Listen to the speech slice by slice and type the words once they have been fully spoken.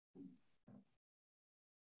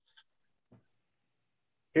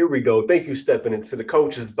Here we go. Thank you, stepping into the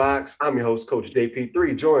coach's box. I'm your host, Coach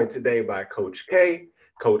JP3, joined today by Coach K,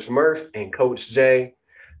 Coach Murph, and Coach J.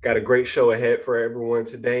 Got a great show ahead for everyone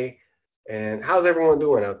today. And how's everyone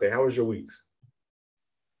doing out there? How was your weeks?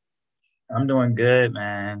 I'm doing good,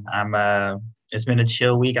 man. It's been a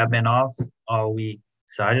chill week. I've been off all week.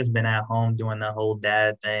 So I just been at home doing the whole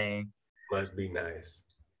dad thing. Must be nice.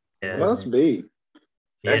 Yeah. Must be.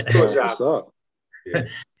 Yeah. That's still a That's job. what's up. Yeah.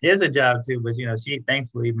 It's a job too, but she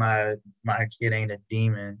thankfully my kid ain't a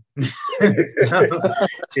demon. So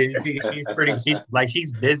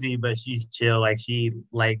she's busy, but she's chill. Like she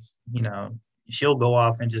likes, she'll go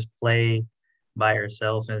off and just play by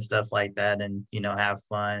herself and stuff like that and have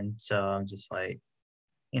fun. So I'm just like,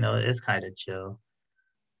 it's kind of chill.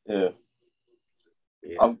 Yeah.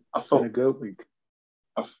 Yeah. I It's been feel a good week.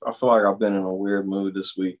 I feel like I've been in a weird mood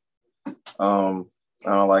this week. I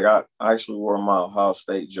actually wore my Ohio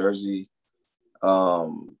State jersey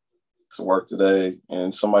to work today,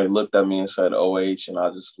 and somebody looked at me and said OH, and I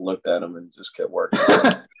just looked at him and just kept working.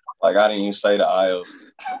 Like I didn't even say the IO.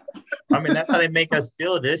 I mean, that's how they make us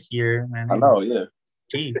feel this year, man. I know, yeah.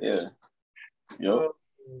 Chiefs. Yeah. Yep.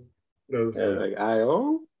 No, Yeah. Like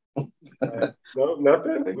IO? no,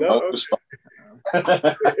 nothing. No No. response.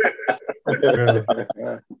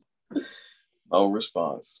 No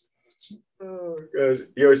response. Oh gosh,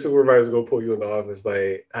 your supervisor gonna pull you in the office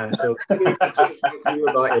like, so can we just talk to you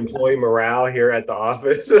about employee morale here at the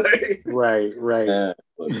office? Right. Yeah.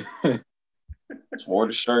 It's wore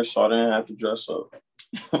the shirt, so I didn't have to dress up.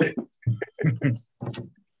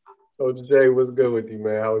 Coach Jay, what's good with you,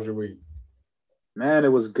 man? How was your week? Man,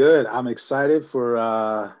 it was good. I'm excited for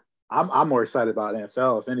I'm more excited about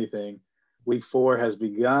NFL, if anything. Week 4 has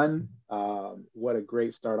begun. What a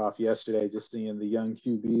great start off yesterday, just seeing the young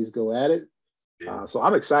QBs go at it. Yeah. So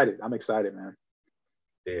I'm excited. Man.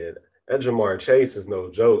 Yeah, that Jamar Chase is no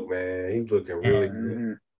joke, man. He's looking really good.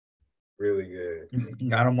 Mm-hmm. Really good.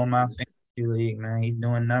 Got him on my fantasy league, man. He's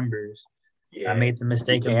doing numbers. Yeah. I made the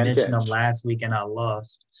mistake of can mentioning him catch. last week and I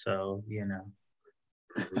lost. So, Man.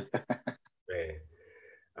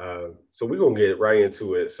 So we're gonna get right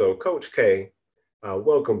into it. So Coach K,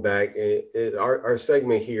 welcome back. Our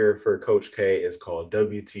segment here for Coach K is called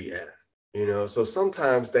WTF. So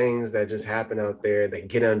sometimes things that just happen out there, they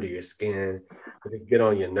get under your skin, they get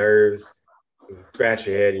on your nerves, you scratch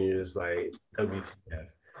your head, and you're just like, WTF.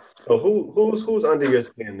 So who's under your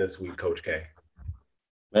skin this week, Coach K?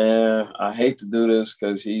 Man, I hate to do this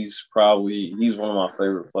because he's one of my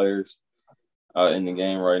favorite players in the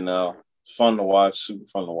game right now. It's fun to watch, super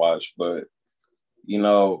fun to watch. But,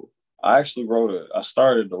 I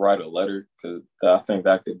started to write a letter because I think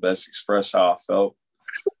that could best express how I felt.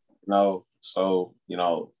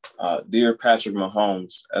 Dear Patrick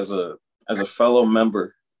Mahomes, as a fellow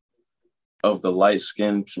member of the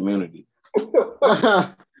light-skinned community,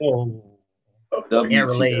 Oh, can't WTF.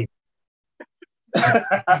 relate.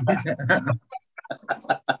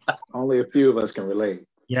 Only a few of us can relate.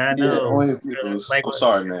 Yeah, I Yeah, know. only a few of us. I'm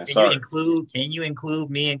sorry, man. Sorry. Can you include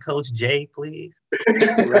me and Coach J, please?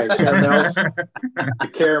 Right, caramel, the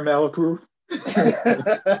caramel crew.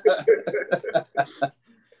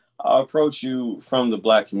 I'll approach you from the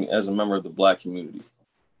black community as a member of the black community.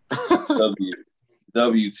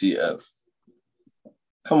 WTF.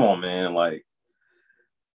 Come on, man. Like,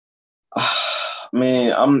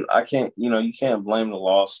 man, I can't, you can't blame the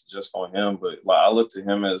loss just on him, but like I look to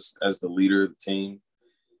him as the leader of the team.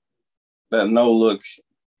 That no look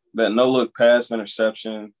pass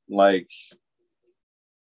interception, like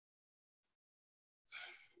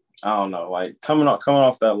I don't know, like coming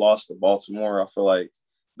off that loss to Baltimore, I feel like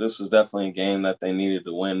this was definitely a game that they needed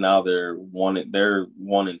to win. Now they're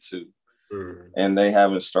 1-2, and they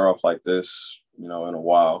haven't started off like this, in a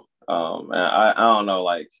while. And I don't know,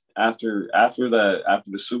 like after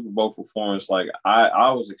the Super Bowl performance, like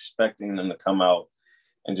I was expecting them to come out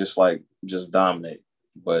and just dominate.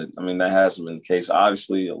 But I mean, that hasn't been the case.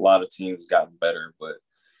 Obviously, a lot of teams gotten better, but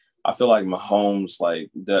I feel like Mahomes,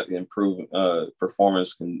 like that improved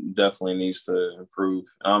performance definitely needs to improve.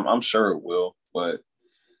 I'm sure it will, but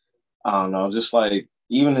I don't know. Just like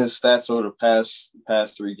even his stats over the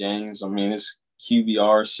past 3 games. I mean, it's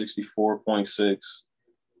QBR 64.6,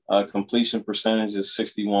 completion percentage is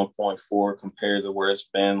 61.4 compared to where it's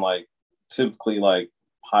been like typically like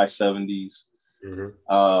high 70s. Mm-hmm.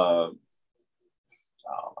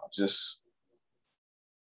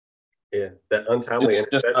 That untimely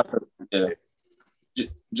interception.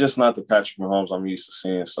 Just not the Patrick Mahomes I'm used to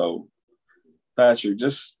seeing. So, Patrick,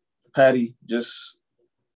 Patty.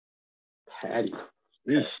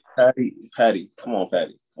 Come on,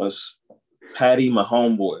 Patty. Patty, my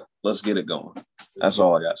homeboy. Let's get it going. That's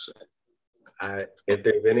all I got to say. If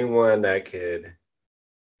there's anyone that could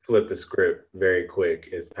flip the script very quick,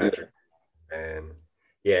 it's Patrick. And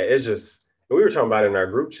yeah, it's just, we were talking about it in our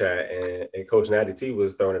group chat, and Coach Natty T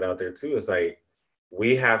was throwing it out there too. It's like,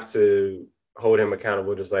 we have to hold him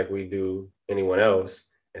accountable just like we do anyone else.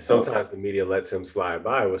 And sometimes the media lets him slide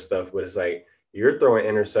by with stuff, but it's like, you're throwing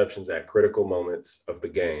interceptions at critical moments of the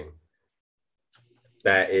game.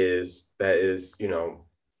 That is,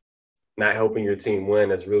 not helping your team win.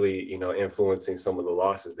 That's really, influencing some of the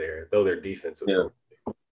losses there, though their defense is good.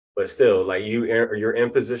 But still, like, you're in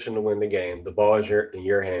position to win the game. The ball is in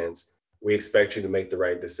your hands. We expect you to make the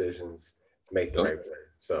right decisions, make the right play.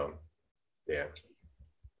 So, yeah.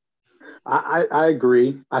 I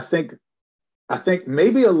agree. I think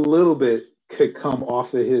maybe a little bit could come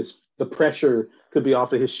off of the pressure could be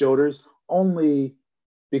off of his shoulders, only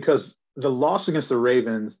because the loss against the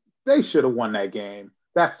Ravens, they should have won that game.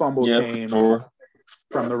 That fumble came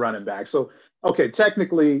from the running back. So, okay,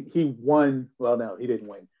 technically he won. Well, no, he didn't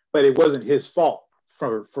win, but it wasn't his fault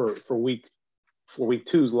for week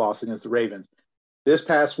two's loss against the Ravens. This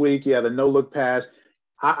past week, he had a no-look pass.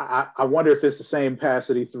 I wonder if it's the same pass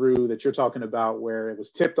that he threw that you're talking about, where it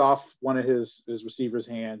was tipped off one of his receiver's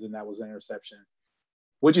hands, and that was an interception.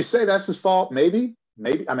 Would you say that's his fault? Maybe.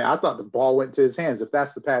 I mean, I thought the ball went to his hands, if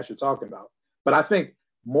that's the pass you're talking about. But I think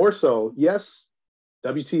more so, yes,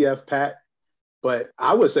 WTF, Pat, but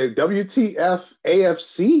I would say WTF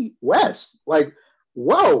AFC West. Like,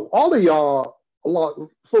 whoa, all of y'all,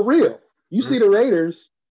 for real. You see the Raiders,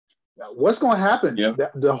 what's going to happen? Yeah.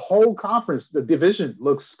 The whole conference, the division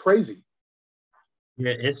looks crazy.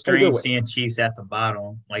 Yeah, it's strange seeing Chiefs at the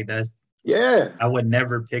bottom. Like, that's I would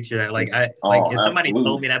never picture that. Like, if somebody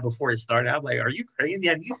told me that before it started, I'm like, "Are you crazy?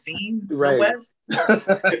 Have you seen the West?"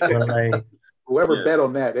 But like, whoever bet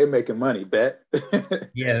on that, they're making money. Bet.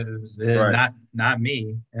 Not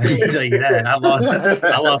me. I tell you that.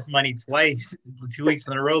 I lost money twice, 2 weeks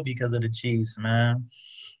in a row because of the Chiefs, man.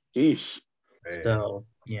 Sheesh. So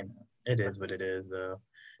it is what it is, though.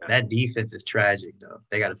 That defense is tragic, though.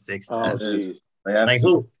 They got to fix that.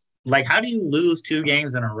 Like, how do you lose 2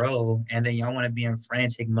 games in a row and then y'all want to be in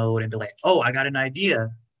frantic mode and be like, "Oh, I got an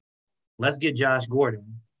idea. Let's get Josh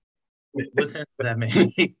Gordon." What sense does that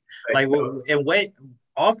make? Like, and what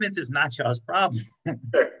offense is not y'all's problem?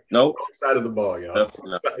 Nope. Side of the ball, y'all.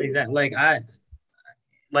 Exactly.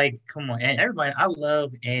 Come on, and everybody. I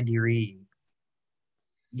love Andy Reid.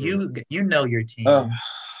 You know your team.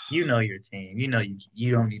 You know your team. You know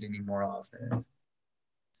you don't need any more offense.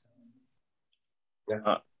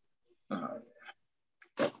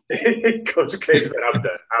 Coach K said, "I'm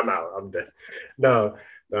done. I'm out. I'm done." No,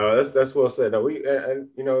 that's well said. No,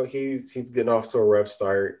 he's getting off to a rough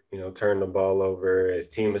start. Turning the ball over. His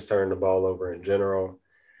team is turning the ball over in general.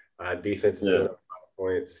 Defense is getting a lot of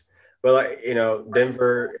points, but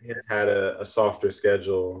Denver has had a softer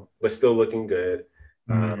schedule, but still looking good.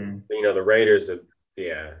 The Raiders the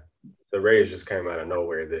Raiders just came out of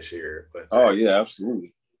nowhere this year. But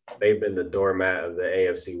absolutely. They've been the doormat of the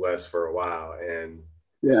AFC West for a while, and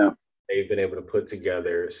they've been able to put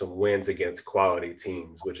together some wins against quality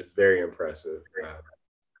teams, which is very impressive.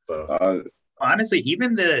 Honestly,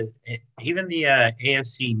 even the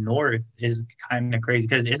AFC North is kind of crazy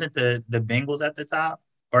because isn't the Bengals at the top,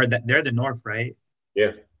 or they're the North, right?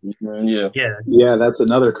 Yeah. Yeah, that's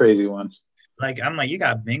another crazy one. Like, I'm like, you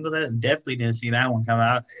got Bengals. I definitely didn't see that one come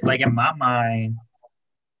out. Like, in my mind,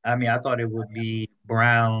 I mean, I thought it would be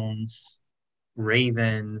Browns,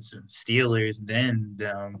 Ravens, Steelers, then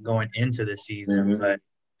going into the season. But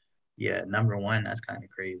yeah, number one, that's kind of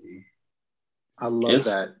crazy. I love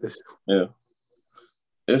that. Yeah,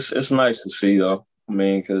 it's nice to see though. I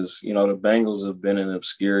mean, because the Bengals have been in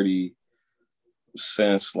obscurity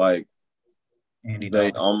since like Andy they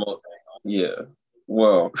Dalton. almost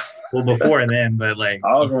Well, before then, but like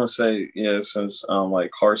I was gonna say since like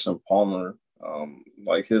Carson Palmer.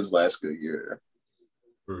 Like his last good year.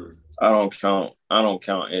 I don't count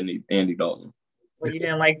Andy Dalton. Well, you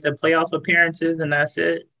didn't like the playoff appearances and that's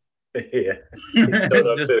it? Yeah. He's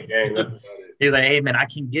like, "Hey man, I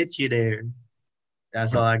can get you there."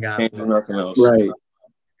 That's all I got. Can't do nothing else. Right.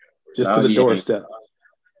 Just to the doorstep.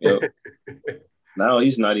 Yep. Now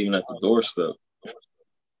he's not even at the doorstep.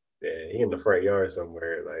 Yeah, he in the front yard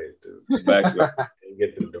somewhere, like backyard.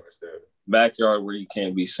 Get to the doorstep. Backyard where you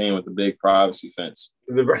can't be seen with the big privacy fence.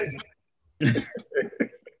 It's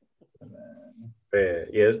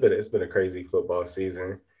been a crazy football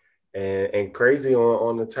season, and crazy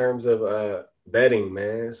on the terms of betting,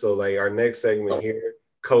 man. So like our next segment here,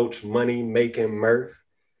 Coach Money Making Murph.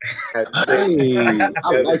 Hey, I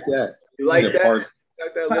like that. You like that?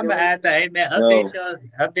 Like that I'm gonna literally? add that. Hey man, Yo,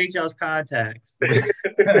 update y'all's contacts. you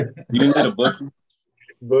didn't hit a bookie?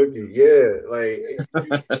 Bookie, yeah. Like you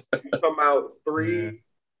come out Yeah.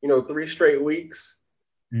 three straight weeks.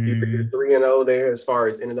 You're Mm. 3-0 there as far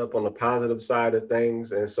as ending up on the positive side of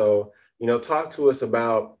things. And so, talk to us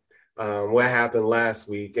about what happened last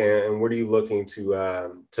week and what are you looking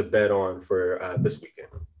to bet on for this weekend?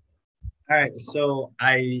 All right, so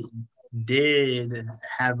I did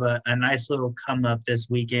have a nice little come up this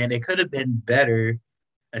weekend. It could have been better.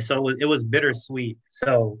 So it was bittersweet.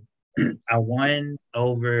 So I won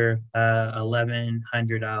over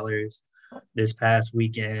 $1,100 this past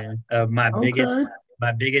weekend. Okay.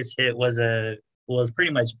 My biggest hit was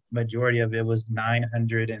pretty much majority of it was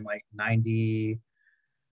 900 and like 90.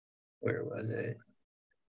 Where was it?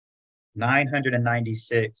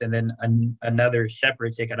 996, and then another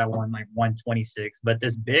separate ticket I won like 126. But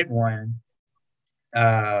this big one,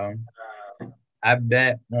 um, I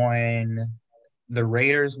bet on the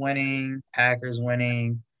Raiders winning, Packers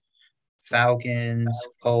winning, Falcons,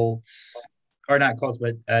 Colts, or not Colts,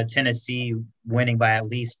 but Tennessee winning by at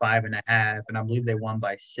least 5.5, and I believe they won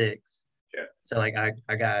by 6. Yeah. So like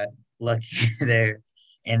I got lucky there,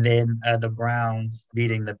 and then the Browns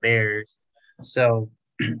beating the Bears. So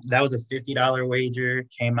that was a $50 wager.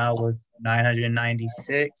 Came out with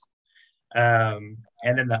 996. And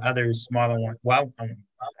then the other smaller one. Well,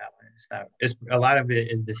 it's a lot of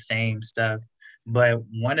it is the same stuff. But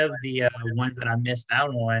one of the ones that I missed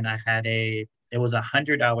out on, it was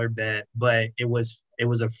 $100 bet, but it was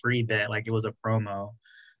a free bet, like it was a promo,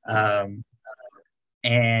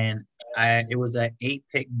 and it was an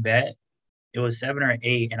 8-pick bet. It was 7 or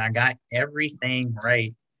 8, and I got everything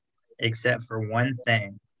right except for one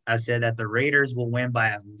thing. I said that the Raiders will win by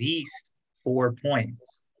at least 4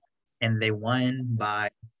 points, and they won by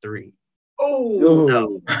 3.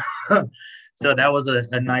 Oh, So, so that was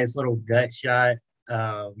a nice little gut shot.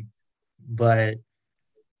 Um, but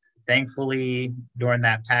thankfully, during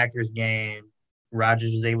that Packers game,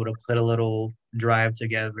 Rodgers was able to put a little drive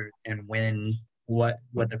together and win what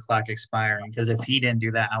the clock expiring. Because if he didn't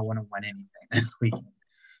do that, I wouldn't win anything this weekend.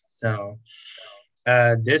 So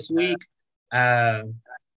this week, uh,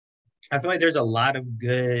 I feel like there's a lot of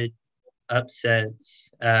good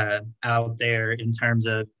upsets out there in terms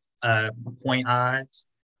of point odds.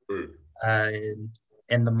 Uh,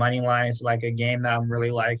 and the money lines, like a game that I'm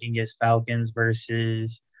really liking is Falcons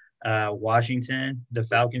versus Washington. The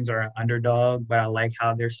Falcons are an underdog, but I like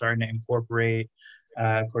how they're starting to incorporate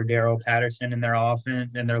Cordero Patterson in their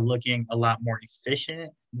offense, and they're looking a lot more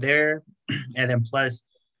efficient there. And then plus,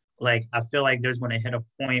 like I feel like there's going to hit a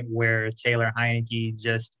point where Taylor Heineke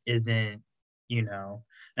just isn't,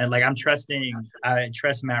 and like I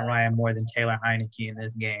trust Matt Ryan more than Taylor Heineke in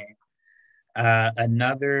this game.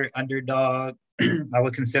 Another underdog I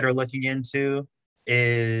would consider looking into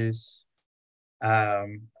is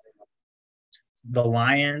the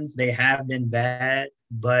Lions. They have been bad,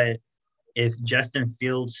 but if Justin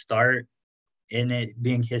Fields start in it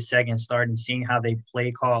being his second start and seeing how they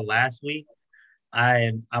play call last week,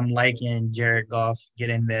 I'm liking Jared Goff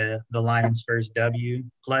getting the Lions' first W.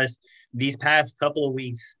 Plus, these past couple of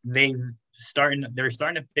weeks, they're starting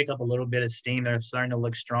to pick up a little bit of steam. They're starting to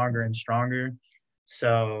look stronger and stronger.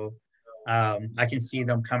 So I can see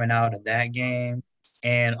them coming out of that game.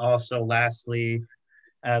 And also, lastly,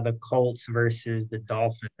 the Colts versus the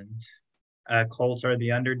Dolphins. Colts are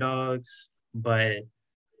the underdogs, but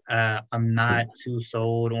I'm not too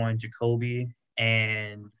sold on Jacoby,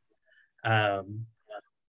 and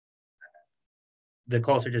the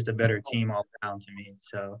Colts are just a better team all around to me.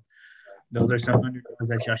 So those are some underdogs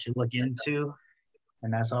that y'all should look into,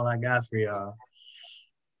 and that's all I got for y'all.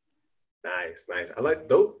 nice. I like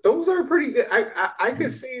those. Those are pretty good. I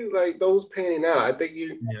could see like those panning out. I think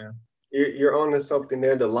you're on to something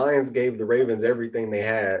there. The Lions gave the Ravens everything they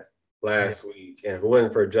had last week, and if it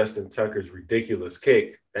wasn't for Justin Tucker's ridiculous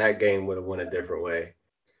kick, that game would have went a different way.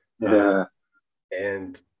 Yeah.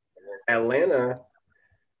 And Atlanta,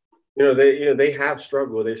 they have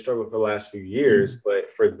struggled. They struggled for the last few years,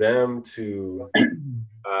 but for them to,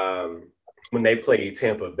 when they played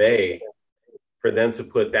Tampa Bay, for them to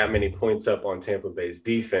put that many points up on Tampa Bay's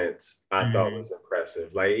defense, I thought was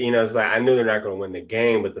impressive. Like, it's like I knew they're not going to win the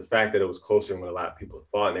game, but the fact that it was closer than what a lot of people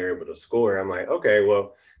thought and they were able to score, I'm like, okay,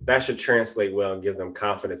 well, that should translate well and give them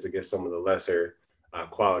confidence against some of the lesser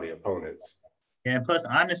quality opponents. Yeah, and plus,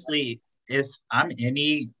 honestly, if I'm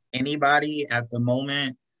anybody at the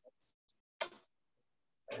moment,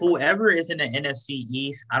 whoever is in the NFC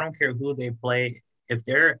East, I don't care who they play. If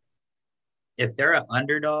they're an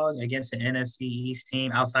underdog against an NFC East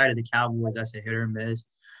team outside of the Cowboys, that's a hit or miss.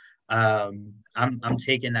 I'm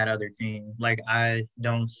taking that other team. Like I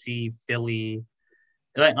don't see Philly,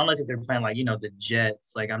 like unless if they're playing like the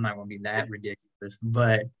Jets. Like I'm not gonna be that ridiculous,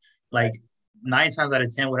 but like 9 times out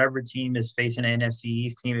of 10, whatever team is facing an NFC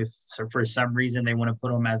East team, if so for some reason they want to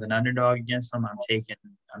put them as an underdog against them, I'm taking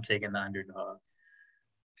the underdog.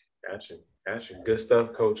 Gotcha. Good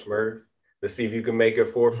stuff, Coach Murph. Let's see if you can make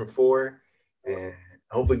it 4 for 4, and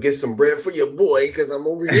hopefully get some bread for your boy because I'm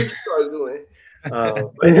over here struggling.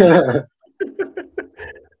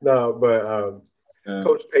 No, but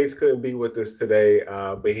Coach Pace couldn't be with us today,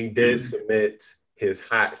 but he did submit his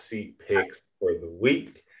hot seat picks for the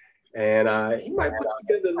week. And he might put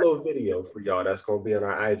together a little video for y'all that's going to be on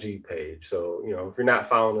our IG page. So, if you're not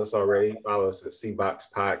following us already, follow us at C-Box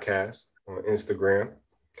Podcast on Instagram.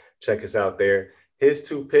 Check us out there. His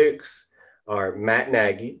 2 picks are Matt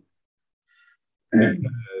Nagy, and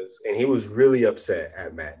he was really upset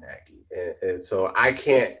at Matt Nagy. And so I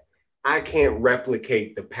can't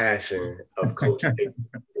replicate the passion of Coach Pace's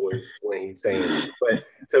when he's saying it. But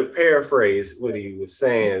to paraphrase what he was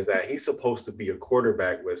saying is that he's supposed to be a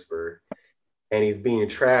quarterback whisperer, and he's being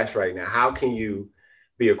trashed right now. How can you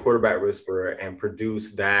be a quarterback whisperer and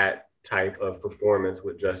produce that type of performance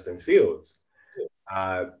with Justin Fields?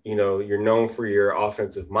 You're known for your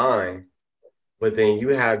offensive mind, but then you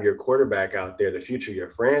have your quarterback out there, the future of your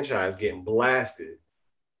franchise, getting blasted.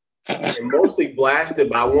 And mostly blasted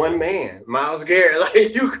by one man, Myles Garrett.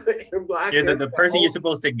 Like you couldn't block him. The person you're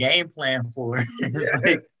supposed to game plan for.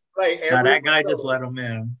 Yeah. Now that guy just let him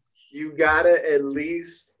in. You gotta at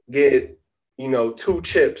least get 2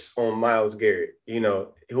 chips on Myles Garrett.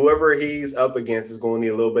 Whoever he's up against is going to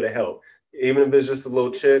need a little bit of help, even if it's just a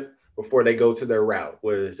little chip before they go to their route,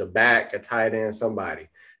 whether it's a back, a tight end, somebody.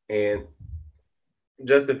 And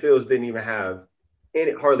Justin Fields didn't even have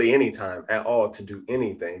hardly any time at all to do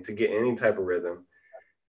anything, to get any type of rhythm.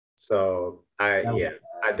 So I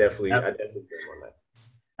definitely feel on that.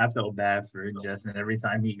 I felt bad for Justin every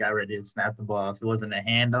time he got ready to snap the ball. If it wasn't a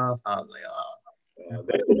handoff, I was like, oh.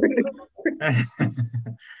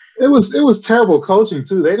 It was terrible coaching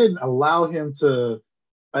too. They didn't allow him to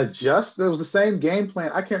adjust. It was the same game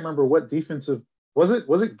plan. I can't remember what defensive was it.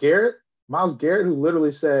 Was it Garrett, Myles Garrett, who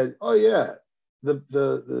literally said, "Oh yeah,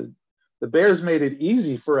 the Bears made it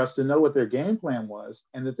easy for us to know what their game plan was,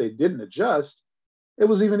 and that they didn't adjust. It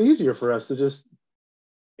was even easier for us to just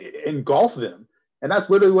engulf them." And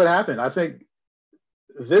that's literally what happened. I think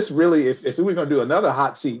this really, if we were going to do another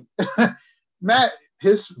hot seat, Matt,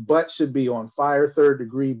 his butt should be on fire,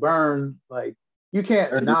 3rd-degree burn. Like you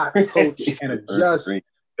can't not coach and adjust.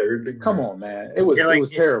 3rd degree. Come on, man. It was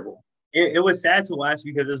terrible. It was sad to watch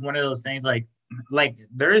because it's one of those things like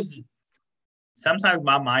there's sometimes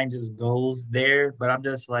my mind just goes there, but I'm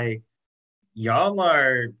just like,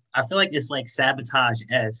 I feel like it's like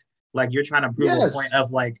sabotage-esque. Like you're trying to prove a point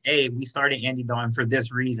of like, hey, we started Andy Dalton for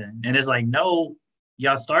this reason. And it's like, no,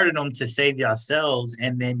 y'all started them to save yourselves.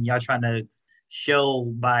 And then y'all trying to show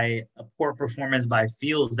by a poor performance by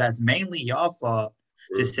Fields that's mainly y'all fault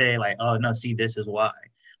to say like, oh, no, see, this is why.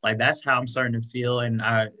 Like that's how I'm starting to feel. And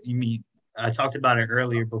I talked about it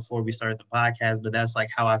earlier before we started the podcast, but that's like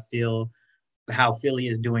how I feel how Philly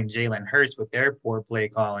is doing Jalen Hurts with their poor play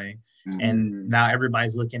calling. And now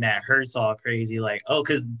everybody's looking at Hurts all crazy, like, oh,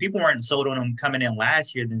 because people weren't sold on him coming in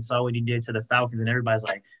last year, then saw what he did to the Falcons, and everybody's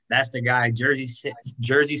like, that's the guy. Jersey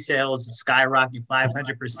sales skyrocket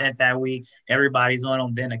 500% that week. Everybody's on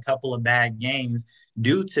him. Then a couple of bad games.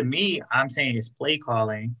 Due to me, I'm saying it's play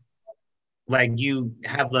calling. Like you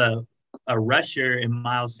have a rusher in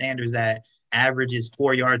Miles Sanders that averages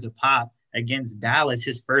 4 yards a pop. Against Dallas,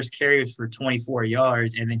 his first carry was for 24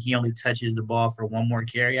 yards, and then he only touches the ball for 1 more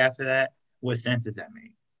carry after that. What sense does that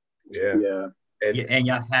make? Yeah. And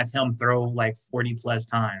y'all have him throw like 40+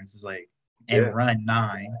 times. It's like, and run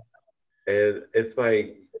 9. And it's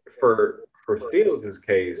like for Fields'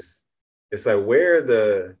 case, it's like where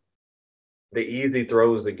are the easy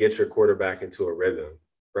throws to get your quarterback into a rhythm,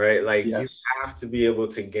 right? Like you have to be able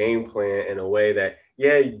to game plan in a way that,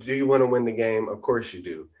 do you want to win the game? Of course you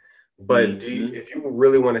do. But if you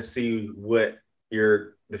really want to see what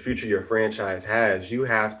the future of your franchise has, you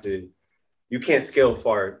can't scale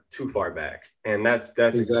too far back. And that's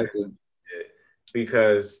exactly it.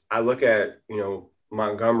 Because I look at,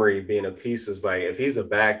 Montgomery being a piece is like, if he's a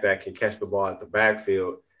back that can catch the ball at the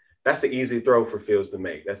backfield, that's the easy throw for Fields to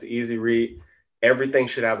make. That's the easy read. Everything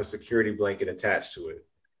should have a security blanket attached to it.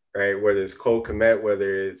 Right, whether it's Cole Kmet,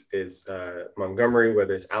 whether it's Montgomery,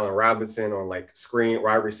 whether it's Allen Robinson on like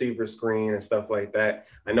wide receiver screen and stuff like that.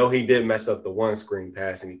 I know he did mess up the one screen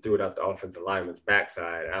pass and he threw it out the offensive lineman's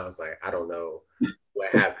backside. I was like, I don't know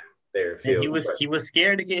what happened. their And field. he was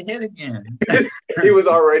scared to get hit again. He was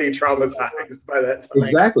already traumatized by that time.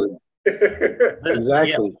 Exactly. Yeah,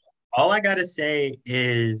 Exactly. all I gotta say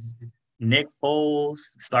is Nick Foles,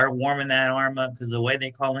 start warming that arm up because the way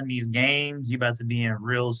they calling these games, you about to be in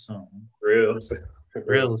real soon. Real Soon.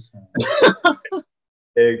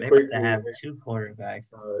 And They about to quickly, have two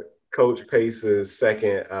quarterbacks. Coach Pace's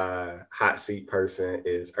second hot seat person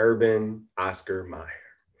is Urban Oscar Meyer.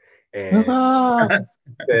 And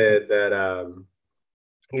said that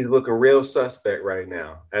he's looking real suspect right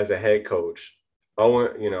now as a head coach.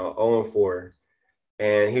 0-4.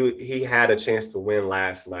 And he had a chance to win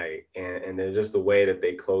last night. And then just the way that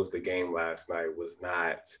they closed the game last night was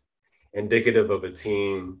not indicative of a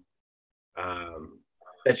team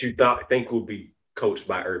that you think would be coached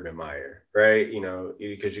by Urban Meyer, right?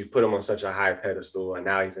 Because you put him on such a high pedestal and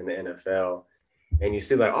now he's in the NFL. And you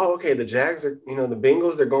see like, oh, okay, the Jags are, the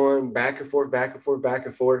Bengals, they're going back and forth, back and forth, back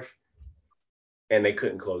and forth. And they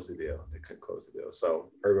couldn't close the deal.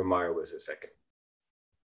 So Urban Meyer was his second.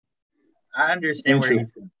 I understand where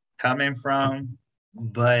he's coming from,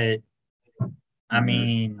 but I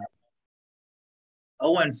mean,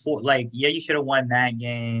 0-4, like, yeah, you should have won that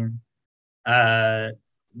game. I'm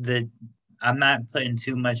not putting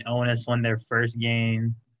too much onus on their first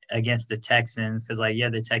game against the Texans because, like, yeah,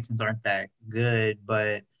 the Texans aren't that good,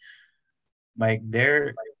 but like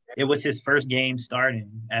it was his first game starting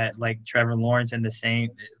at like Trevor Lawrence in the same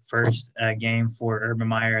first game for Urban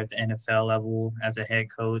Meyer at the NFL level as a head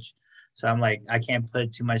coach. So I'm like, I can't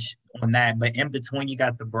put too much on that. But in between, you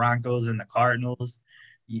got the Broncos and the Cardinals.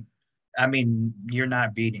 You're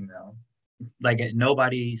not beating them. Like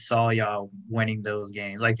nobody saw y'all winning those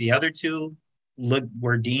games. Like the other two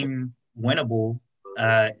were deemed winnable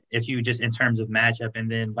if you just in terms of matchup.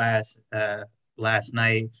 And then last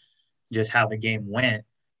night, just how the game went.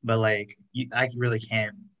 But like, I really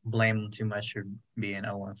can't blame them too much for being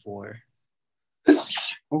 0-4.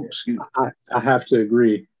 Oh, excuse me. I have to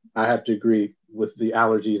agree. With the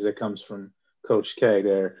allergies that comes from Coach K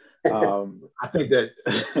there. I think that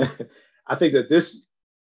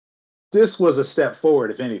this was a step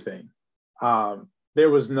forward, if anything. There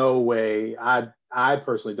was no way. I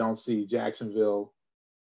personally don't see Jacksonville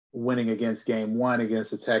winning against game one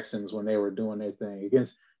against the Texans when they were doing their thing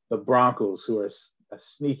against the Broncos, who are a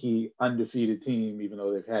sneaky undefeated team, even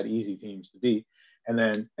though they've had easy teams to beat.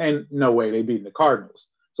 And no way they beat the Cardinals.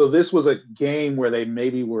 So this was a game where they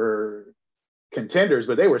maybe were contenders,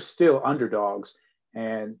 but they were still underdogs.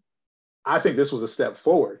 And I think this was a step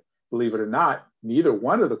forward. Believe it or not, neither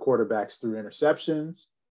one of the quarterbacks threw interceptions.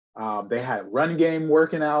 They had a run game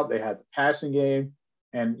working out. They had the passing game.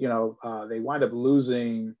 And, they wind up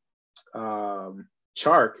losing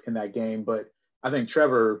Chark in that game. But I think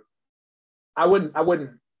Trevor, I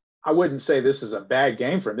wouldn't say this is a bad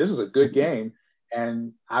game for him. This is a good game.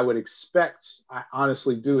 And I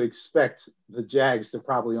honestly do expect the Jags to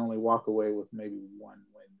probably only walk away with maybe one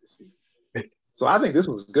win this season. So I think this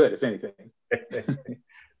was good, if anything. Yeah,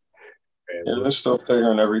 they're still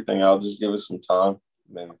figuring everything out. Just give it some time.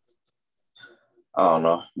 Man, I don't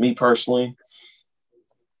know. Me personally,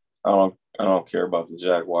 I don't care about the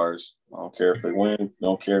Jaguars. I don't care if they win. I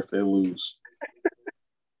don't care if they lose.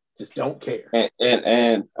 Just don't care.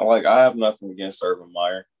 And like, I have nothing against Urban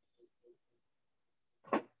Meyer.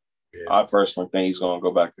 Yeah. I personally think he's going to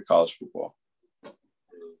go back to college football.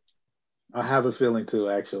 I have a feeling too,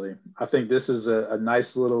 actually. I think this is a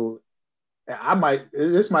nice little –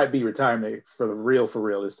 this might be retirement for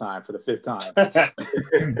real this time, for the fifth time.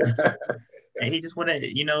 And he just wanted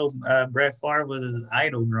 – Brett Favre was his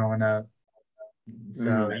idol growing up.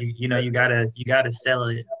 So, you gotta sell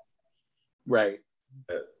it. Right.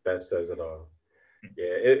 That says it all.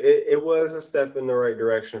 Yeah, it was a step in the right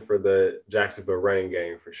direction for the Jacksonville running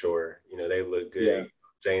game for sure. They look good. Yeah.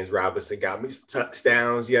 James Robinson got me some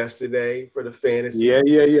touchdowns yesterday for the fantasy. Yeah.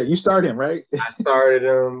 You started him, right? I started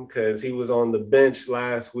him because he was on the bench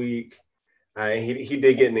last week. He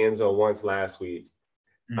did get in the end zone once last week.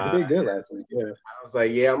 He did good last week, yeah. I was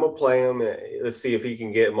like, yeah, I'm going to play him. And let's see if he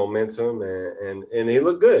can get momentum. And he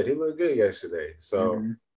looked good. He looked good yesterday. So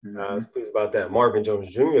I was pleased about that. Marvin Jones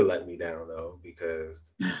Jr. let me down, though,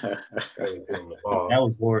 because the ball. That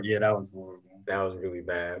was horrible. Yeah, that was horrible. That was really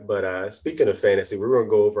bad. But speaking of fantasy, we're going to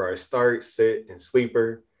go over our start, sit, and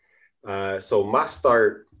sleeper. So my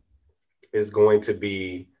start is going to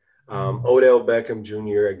be Odell Beckham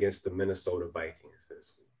Jr. against the Minnesota Vikings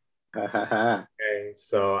this week. Okay,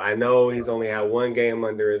 so I know he's only had one game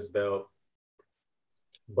under his belt,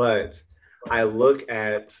 but I look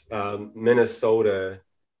at Minnesota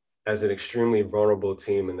as an extremely vulnerable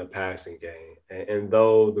team in the passing game. And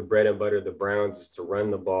though the bread and butter of the Browns is to run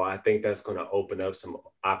the ball, I think that's going to open up some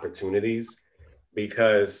opportunities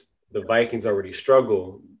because the Vikings already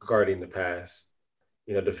struggle guarding the pass,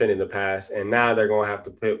 defending the pass. And now they're going to have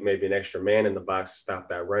to put maybe an extra man in the box to stop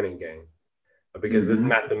that running game because this is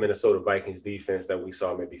not the Minnesota Vikings defense that we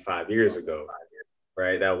saw maybe 5 years ago,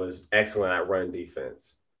 right? That was excellent at run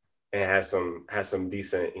defense and has some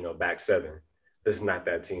decent, back seven. This is not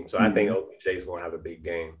that team. So I think OBJ is going to have a big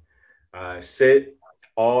game. Sit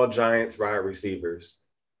all Giants wide receivers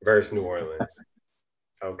versus New Orleans.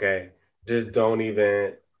 Okay. Just don't.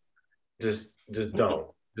 Hey,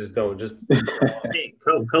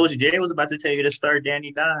 Coach Jay was about to tell you to start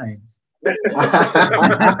Danny Dimes.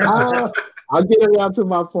 I'll get around to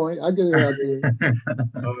my point. I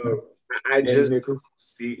just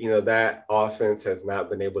see, that offense has not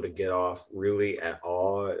been able to get off really at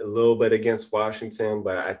all. A little bit against Washington,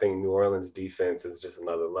 but I think New Orleans defense is just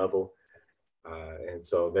another level. And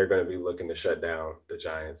so they're going to be looking to shut down the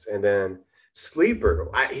Giants. And then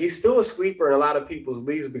sleeper, he's still a sleeper in a lot of people's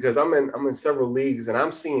leagues because I'm in several leagues and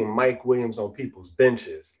I'm seeing Mike Williams on people's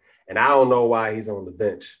benches. And I don't know why he's on the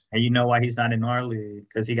bench. And you know why he's not in our league?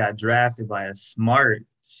 Because he got drafted by a smart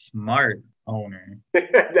owner.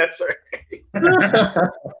 That's right.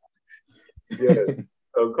 Yeah.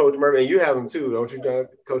 So Coach Murphy, you have him too, don't you, John?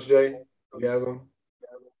 Coach Jay? You have him?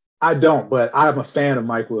 I don't, but I'm a fan of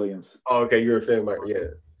Mike Williams. Oh, okay. You're a fan of Mike.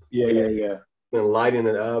 Yeah. Been lighting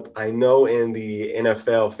it up. I know in the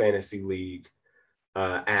NFL Fantasy League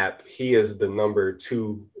app, he is the number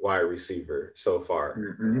 2 wide receiver so far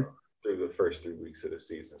through the first 3 weeks of the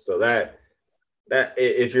season. So that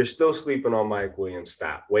if you're still sleeping on Mike Williams,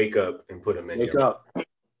 stop. Wake up and put him in. Wake up.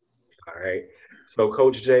 All right. So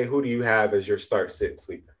Coach Jay, who do you have as your start, sit,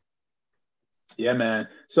 sleeper? Yeah, man.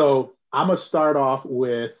 So I'm going to start off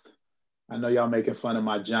with, I know y'all making fun of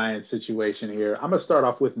my Giant situation here. I'm going to start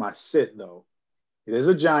off with my sit, though. It is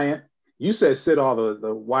a Giant. You said sit all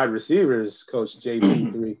the wide receivers, Coach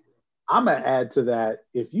JP3. I'm going to add to that.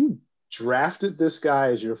 If you drafted this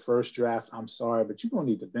guy as your first draft, I'm sorry, but you're going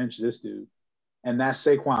to need to bench this dude. And that's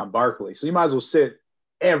Saquon Barkley. So you might as well sit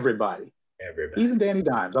everybody. Even Danny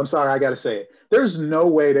Dimes. I'm sorry, I got to say it. There's no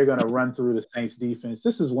way they're going to run through the Saints defense.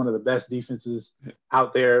 This is one of the best defenses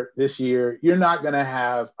out there this year. You're not going to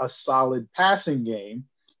have a solid passing game.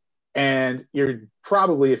 And you're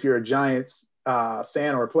probably, if you're a Giants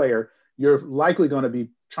fan or a player, you're likely going to be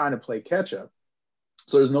trying to play catch up.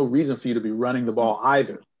 So there's no reason for you to be running the ball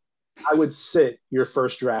either. I would sit your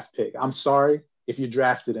first draft pick. I'm sorry if you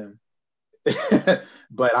drafted him,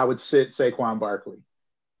 but I would sit Saquon Barkley.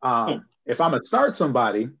 If I'm going to start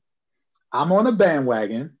somebody, I'm on a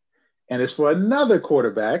bandwagon, and it's for another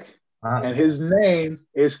quarterback, and his name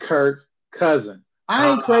is Kirk Cousins.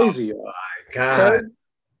 I ain't crazy, y'all. My God. Kirk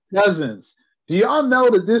Cousins. Do y'all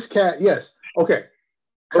know that this cat – yes. Okay.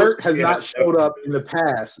 Kirk has not showed up in the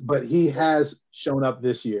past, but he has shown up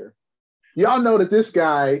this year. Y'all know that this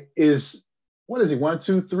guy is – what is he, 1,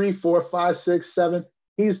 2, 3, 4, 5, 6, 7?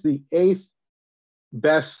 He's the 8th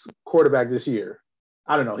best quarterback this year.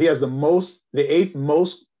 I don't know. He has the 8th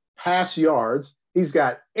most pass yards. He's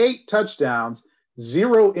got 8 touchdowns,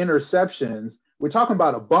 0 interceptions. We're talking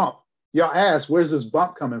about a bump. Y'all ask, where's this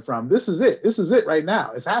bump coming from? This is it. This is it right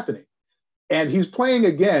now. It's happening. And he's playing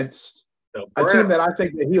against a team that I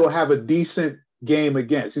think that he'll have a decent game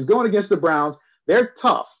against. He's going against the Browns. They're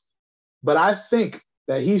tough. But I think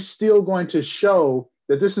that he's still going to show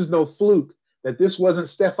that this is no fluke, that this wasn't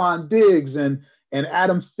Stephon Diggs and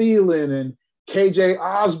Adam Thielen and KJ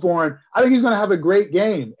Osborne. I think he's going to have a great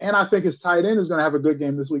game. And I think his tight end is going to have a good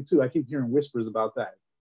game this week too. I keep hearing whispers about that.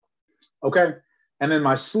 Okay. And then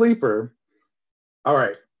my sleeper. All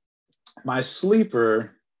right. My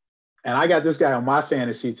sleeper, and I got this guy on my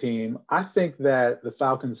fantasy team. I think that the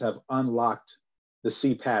Falcons have unlocked the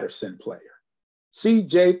C. Patterson player. what's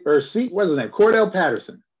his name? Cordell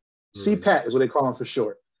Patterson. C-Pat is what they call him for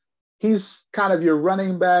short. He's kind of your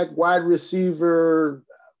running back, wide receiver,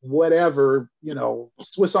 whatever,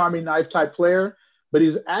 Swiss Army knife type player, but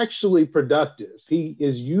he's actually productive. He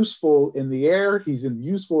is useful in the air. He's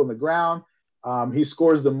useful in the ground. He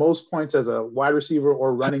scores the most points as a wide receiver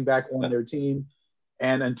or running back on their team.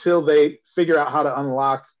 And until they figure out how to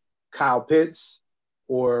unlock Kyle Pitts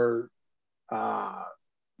or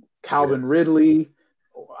Calvin Ridley,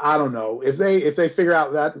 I don't know. If they figure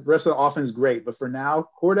out that, the rest of the offense is great. But for now,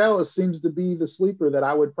 Cordell seems to be the sleeper that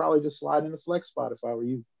I would probably just slide in the flex spot if I were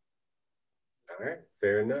you. All right,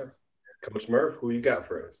 fair enough. Coach Murph, who you got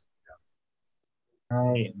for us?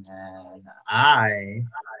 All right, man. I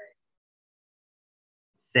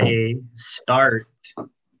say start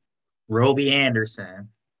Roby Anderson.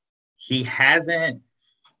 He hasn't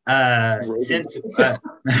since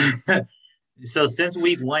so since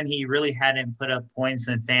week 1, he really hadn't put up points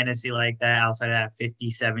in fantasy like that outside of that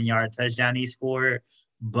 57-yard touchdown he scored.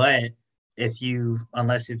 But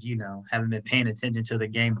unless you know, haven't been paying attention to the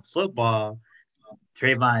game of football,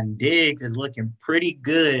 Trayvon Diggs is looking pretty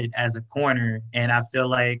good as a corner. And I feel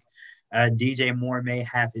like DJ Moore may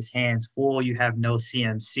have his hands full. You have no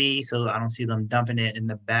CMC, so I don't see them dumping it in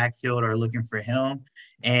the backfield or looking for him.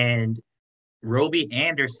 And Roby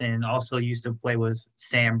Anderson also used to play with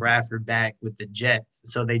Sam Bradford back with the Jets.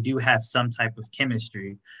 So they do have some type of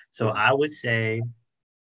chemistry. So I would say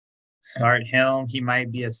start him. He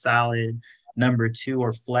might be a solid number 2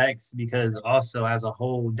 or flex, because also as a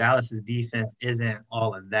whole, Dallas's defense isn't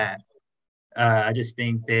all of that. I just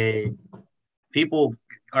think people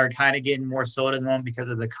are kind of getting more sold on them because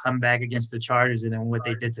of the comeback against the Chargers and then what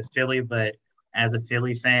they did to Philly. But as a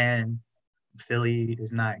Philly fan, Philly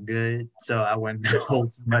is not good, so I wouldn't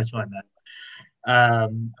hold too much on that.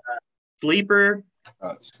 Sleeper,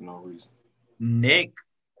 no reason. Nick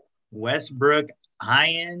Westbrook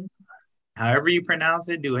Ian, however you pronounce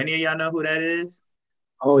it. Do any of y'all know who that is?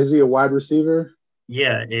 Oh, is he a wide receiver?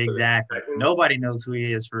 Yeah, exactly. Nobody knows who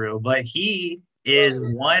he is for real, but he is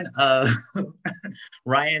one of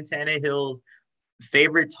Ryan Tannehill's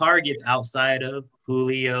favorite targets outside of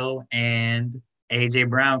Julio and AJ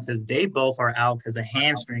Brown, because they both are out because of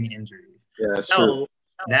hamstring injuries. Yeah, that's true.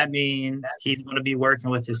 That means he's going to be working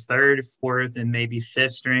with his 3rd, 4th, and maybe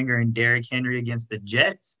 5th stringer and Derrick Henry against the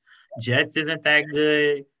Jets. Jets isn't that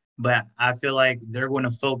good, but I feel like they're going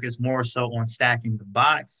to focus more so on stacking the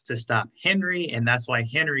box to stop Henry, and that's why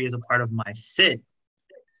Henry is a part of my sit.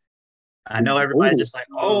 I know everybody's just like,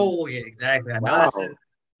 oh, yeah, exactly. I know that's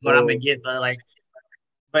what I'm going to get,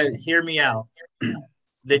 but hear me out.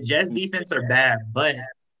 The Jets defense are bad, but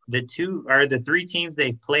the 3 teams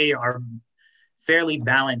they've played are fairly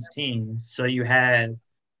balanced teams. So you have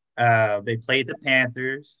they played the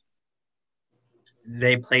Panthers,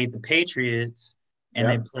 they played the Patriots, and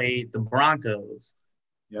they played the Broncos.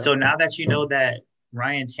 Yep. So now that you know that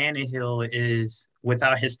Ryan Tannehill is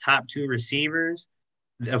without his top 2 receivers,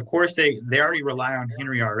 of course they already rely on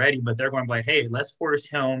Henry already, but they're going to be like, hey, let's force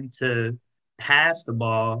him to pass the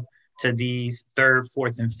ball to these 3rd,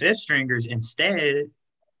 4th, and 5th stringers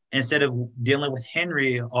instead of dealing with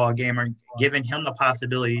Henry all game or giving him the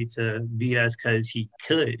possibility to beat us because he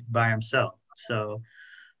could by himself. So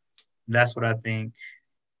that's what I think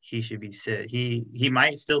he should be sit. He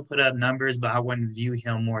might still put up numbers, but I wouldn't view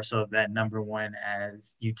him more so of that number 1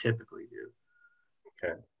 as you typically do.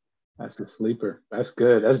 Okay. That's the sleeper. That's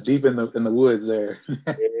good. That's deep in the woods there.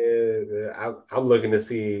 Yeah, I'm looking to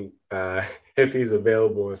see if he's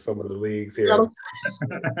available in some of the leagues here.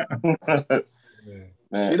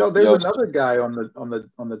 Man, there's another guy on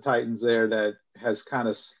the Titans there that has kind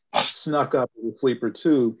of snuck up as a sleeper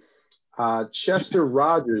too. Chester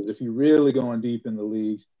Rogers, if you're really going deep in the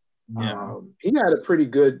league, he had a pretty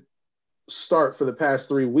good start for the past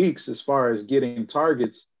 3 weeks as far as getting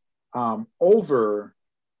targets over.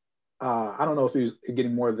 I don't know if he's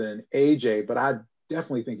getting more than AJ, but I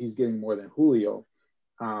definitely think he's getting more than Julio.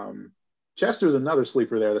 Chester's another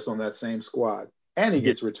sleeper there that's on that same squad, and he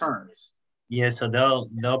gets returns. Yeah, so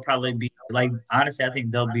they'll probably be like, honestly, I think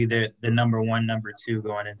they'll be the number 1, number 2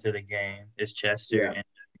 going into the game is Chester. Yeah. And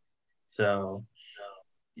so,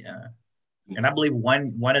 yeah. And I believe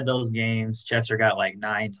one of those games, Chester got like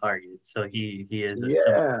 9 targets. So he is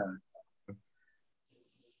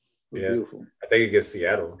beautiful. I think it gets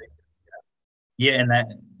Seattle. Yeah, and that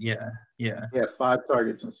yeah. He had 5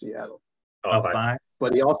 targets in Seattle. Oh, 5?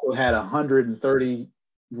 But he also had 130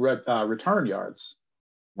 return yards.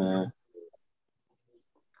 Man.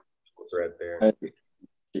 Right there.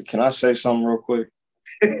 Hey, can I say something real quick?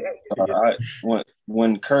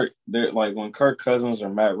 When Kirk Cousins or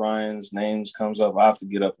Matt Ryan's names comes up, I have to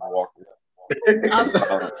get up and walk away.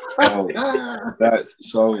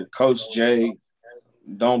 So Coach Jay,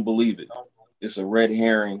 don't believe it. It's a red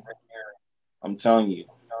herring. I'm telling you.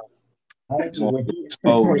 I'm just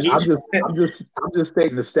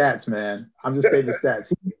stating the stats, man. I'm just stating the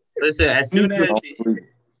stats. Listen, as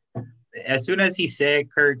soon as he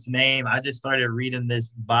said Kirk's name, I just started reading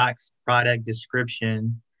this box product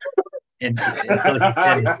description until he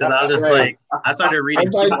finished. Because I was just like, I started reading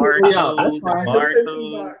barcodes.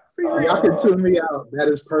 Y'all can tune me out. That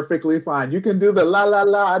is perfectly fine. You can do the la la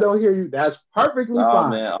la. I don't hear you. That's perfectly fine.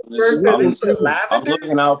 Man, I'm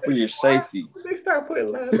looking out for your safety. They start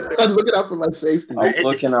putting lavender. I'm looking out for my safety. I'm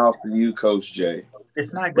looking out for you, Coach Jay.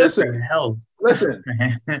 It's not good for your health. Listen,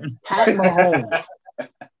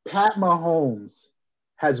 Pat Mahomes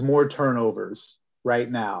has more turnovers right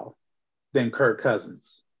now than Kirk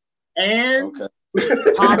Cousins. And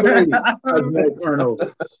Tom Brady has more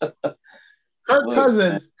turnovers. Kirk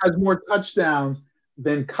Cousins has more touchdowns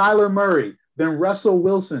than Kyler Murray, than Russell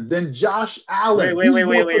Wilson, than Josh Allen. Wait.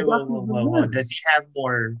 Whoa. Does he have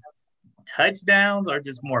more touchdowns or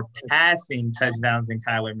just more passing touchdowns than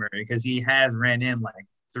Kyler Murray? Because he has ran in like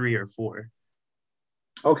 3 or 4.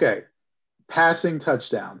 Okay. Passing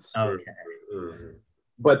touchdowns. Okay.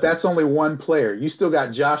 But that's only one player. You still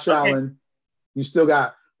got Josh Allen. You still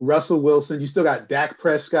got Russell Wilson. You still got Dak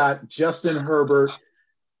Prescott, Justin Herbert.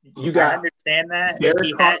 You got. I understand that.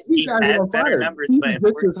 He has better numbers, but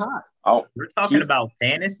just as high. We're talking about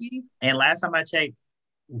fantasy. And last time I checked,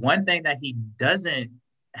 one thing that he doesn't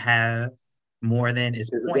have more than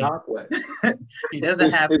is points. He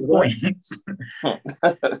doesn't have points.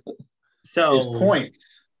 So his points.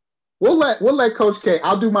 We'll let Coach K.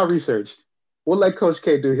 I'll do my research. We'll let Coach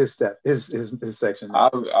K do his section.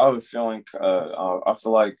 I have a feeling. I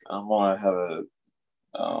feel like I'm gonna have a.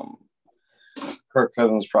 Kirk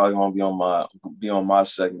Cousins probably gonna be on my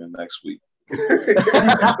segment next week. Just good. Did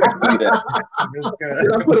I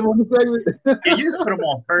put him on the segment? Yeah, you just put him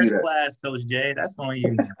on first class, Coach J. That's on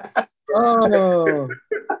you. Oh.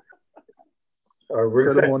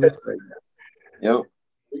 Put him on this segment. Yep.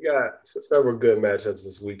 We got several good matchups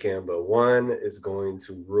this weekend, but one is going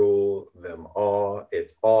to rule them all.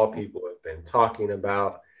 It's all people have been talking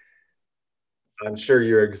about. I'm sure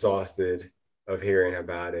you're exhausted of hearing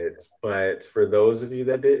about it, but for those of you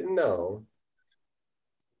that didn't know,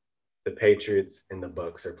 the Patriots and the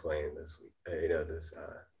Bucks are playing this week. This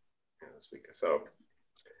weekend. So,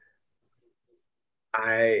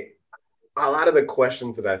 a lot of the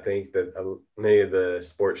questions that I think that many of the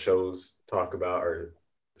sports shows talk about are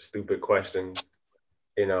stupid questions,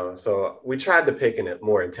 so we tried to pick a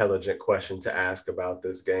more intelligent question to ask about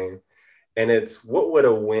this game. And it's, what would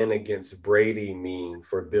a win against Brady mean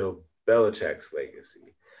for Bill Belichick's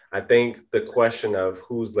legacy? I think the question of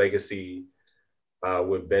whose legacy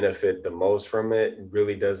would benefit the most from it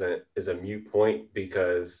really is a moot point,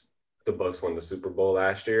 because the Bucs won the Super Bowl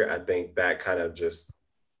last year. I think that kind of just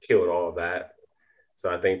killed all of that. So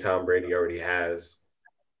I think Tom Brady already has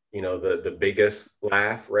the biggest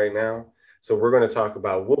laugh right now. So we're going to talk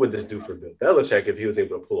about what would this do for Bill Belichick if he was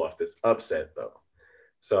able to pull off this upset, though.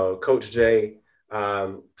 So Coach Jay,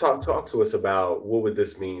 talk to us about what would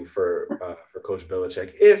this mean for Coach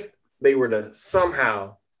Belichick if they were to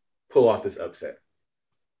somehow pull off this upset.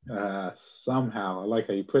 Somehow, I like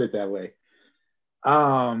how you put it that way.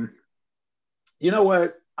 You know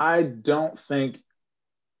what? I don't think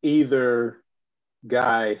either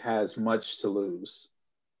guy has much to lose.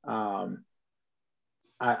 I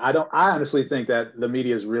honestly think that the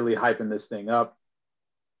media is really hyping this thing up.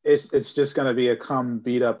 It's just going to be a come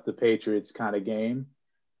beat up the Patriots kind of game.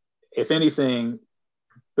 If anything,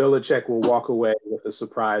 Belichick will walk away with a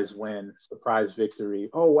surprise win, surprise victory.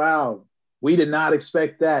 Oh, wow. We did not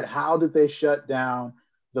expect that. How did they shut down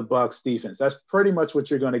the Bucs defense? That's pretty much what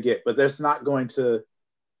you're going to get, but that's not going to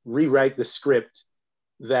rewrite the script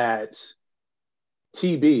that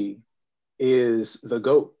TB is the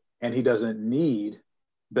GOAT and he doesn't need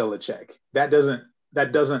Belichick. That doesn't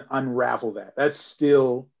unravel that. That's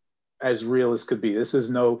still as real as could be. This is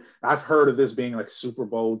I've heard of this being like Super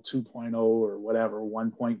Bowl 2.0 or whatever,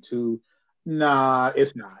 1.2. Nah,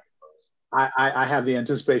 it's not. I have the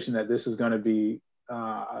anticipation that this is going to be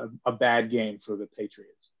a bad game for the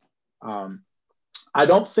Patriots. I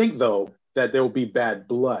don't think, though, that there will be bad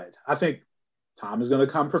blood. I think Tom is going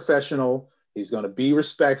to come professional. He's going to be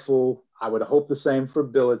respectful. I would hope the same for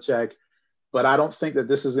Belichick. But I don't think that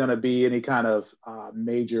this is going to be any kind of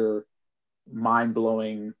major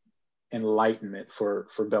mind-blowing enlightenment for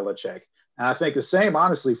Belichick. And I think the same,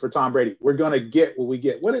 honestly, for Tom Brady. We're going to get what we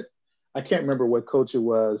get. I can't remember what coach it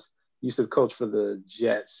was. He used to coach for the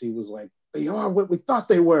Jets. He was like, they are what we thought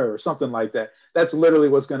they were, or something like that. That's literally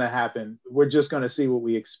what's going to happen. We're just going to see what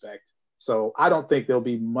we expect. So I don't think there'll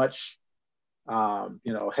be much,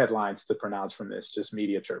 headlines to pronounce from this, just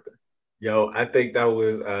media chirping. Yo, I think that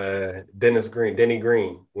was Denny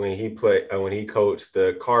Green, when he coached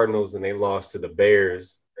the Cardinals and they lost to the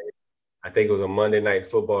Bears. I think it was a Monday Night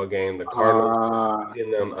Football game. The Cardinals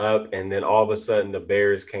getting them up, and then all of a sudden the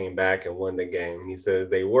Bears came back and won the game. He says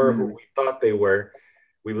they were who we thought they were.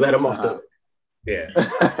 We let them off the – yeah.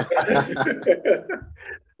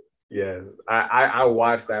 Yeah. I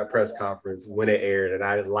watched that press conference when it aired, and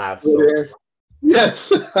I laughed so much.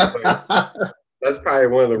 Yes. That's probably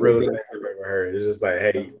one of the realest things I've ever heard. It's just like,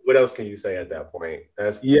 hey, what else can you say at that point?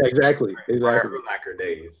 Exactly. Lacquer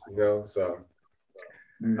days, so.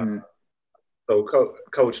 So,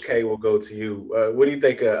 Coach K, will go to you. What do you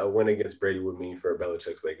think a win against Brady would mean for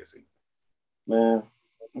Belichick's legacy? Man,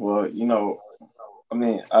 well, I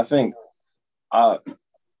mean, I think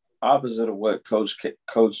opposite of what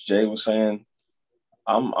Coach Jay was saying,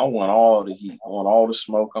 I want all the heat. I want all the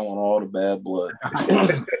smoke. I want all the bad blood.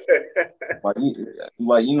 That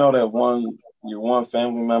your one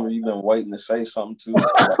family member you've been waiting to say something to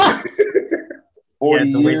for like 40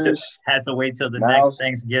 years. Had to wait till the now, next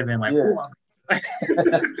Thanksgiving. Like, yeah.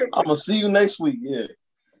 I'm gonna see you next week. Yeah.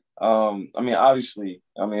 I mean, obviously,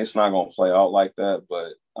 it's not gonna play out like that,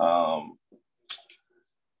 but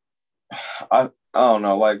I don't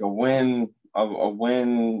know, like a win.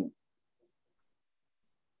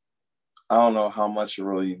 I don't know how much it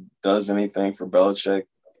really does anything for Belichick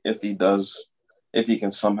if he can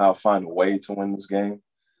somehow find a way to win this game.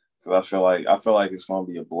 Because I feel like it's going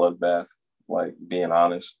to be a bloodbath. Like, being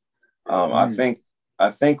honest, I think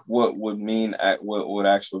what would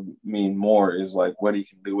actually mean more is like what he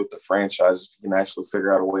can do with the franchise if he can actually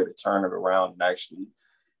figure out a way to turn it around and actually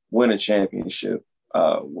win a championship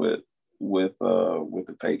with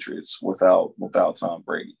the Patriots without Tom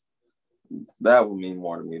Brady. That would mean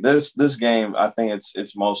more to me. This game, I think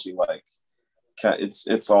it's mostly like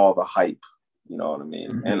it's all the hype. You know what I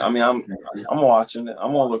mean? And I mean, I'm watching it.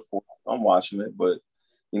 I'm watching it, but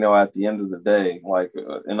at the end of the day, like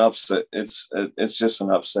an upset, it's just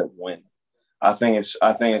an upset win. I think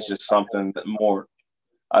it's just something that more.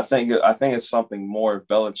 I think it's something more if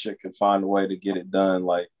Belichick could find a way to get it done.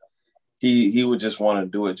 Like he would just want to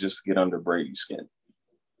do it just to get under Brady's skin.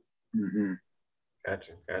 Mm-hmm.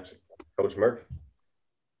 Gotcha. Coach Murphy.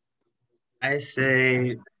 I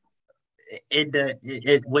say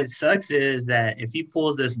it. What sucks is that if he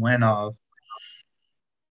pulls this win off,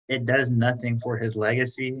 it does nothing for his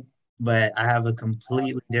legacy. But I have a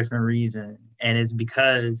completely different reason, and it's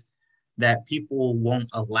because that people won't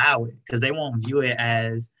allow it because they won't view it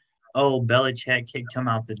as, oh, Belichick kicked him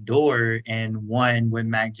out the door and won with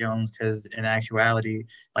Mac Jones, because in actuality,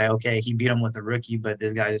 like, okay, he beat him with a rookie, but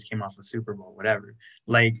this guy just came off a Super Bowl, whatever.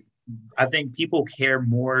 Like, I think people care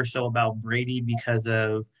more so about Brady because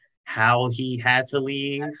of how he had to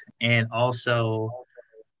leave, and also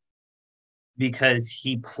because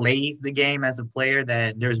he plays the game as a player,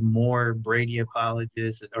 that there's more Brady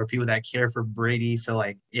apologists or people that care for Brady. So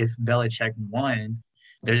like if Belichick won,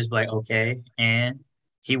 they're just like, okay, and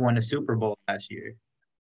he won the Super Bowl last year.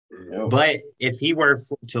 But if he were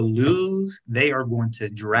to lose, they are going to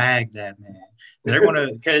drag that man. They're going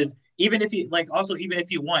to, because even if he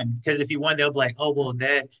won, because if he won, they'll be like, oh, well,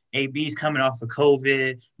 that AB's coming off of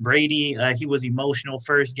COVID. Brady, he was emotional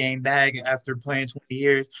first game back after playing 20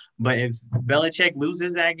 years. But if Belichick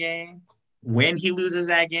loses that game, when he loses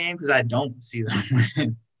that game, because I don't see them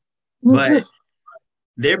winning, but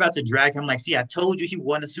they're about to drag him like, see, I told you he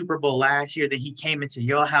won the Super Bowl last year, that he came into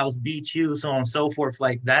your house, beat you, so on and so forth.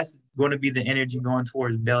 Like, that's going to be the energy going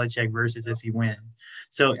towards Belichick versus if he wins.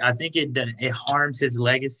 So I think it harms his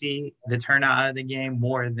legacy, the turnout out of the game,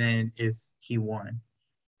 more than if he won.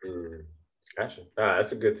 Gotcha.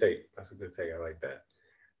 That's a good take. I like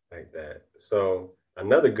that. So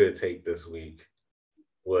another good take this week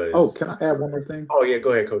was. Oh, can I add one more thing? Oh yeah,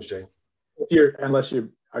 go ahead, Coach Jay.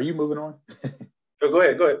 Are you moving on? Go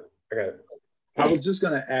ahead. I got it. I was just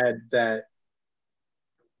going to add that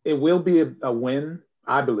it will be a win.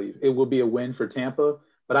 I believe it will be a win for Tampa.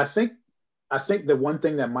 But I think the one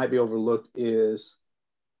thing that might be overlooked is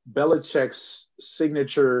Belichick's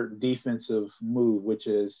signature defensive move, which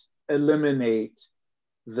is eliminate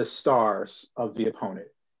the stars of the opponent.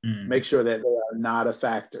 Make sure that they are not a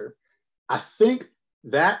factor. I think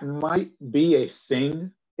that might be a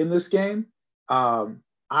thing in this game.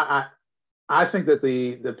 I think that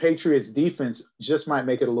the Patriots defense just might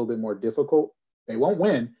make it a little bit more difficult. They won't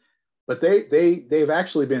win, but they've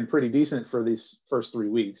actually been pretty decent for these first 3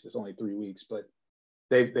 weeks. It's only 3 weeks, but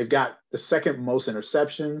they've got the second most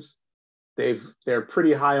interceptions. They're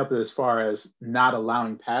pretty high up as far as not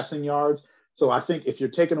allowing passing yards. So I think if you're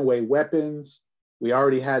taking away weapons, we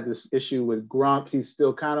already had this issue with Gronk. He's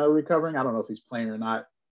still kind of recovering. I don't know if he's playing or not,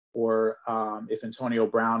 or if Antonio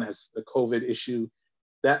Brown has the COVID issue.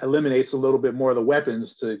 That eliminates a little bit more of the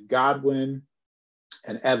weapons to Godwin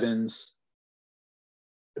and Evans.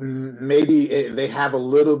 Maybe they have a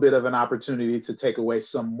little bit of an opportunity to take away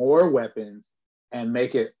some more weapons and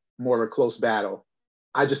make it more of a close battle.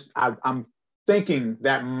 I'm thinking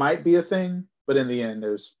that might be a thing, but in the end,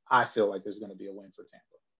 I feel like there's going to be a win for Tampa.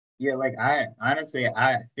 Yeah, like I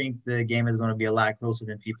think the game is going to be a lot closer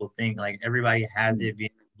than people think. Like everybody has it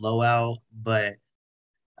being a blowout, but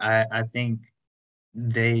I think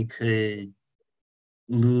they could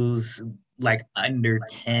lose like under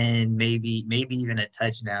 10, maybe even a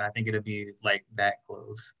touchdown. I think it'll be like that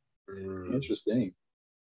close. Interesting.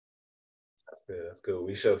 That's good. That's good.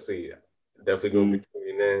 We shall see. Definitely going to be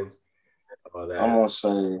tuning in. All that. I'm going to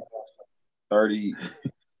say 30,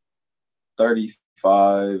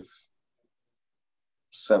 35,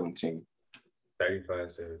 17.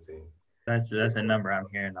 35-17. That's a number I'm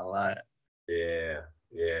hearing a lot. Yeah,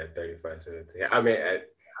 35-17. I mean,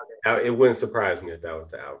 it wouldn't surprise me if that was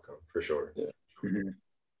the outcome, for sure. Yeah. Mm-hmm.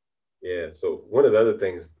 Yeah, so one of the other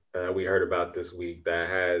things we heard about this week that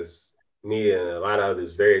has me and a lot of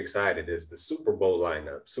others very excited is the Super Bowl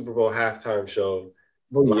lineup. Super Bowl halftime show.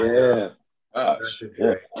 Oh, lineup. Yeah. Dr.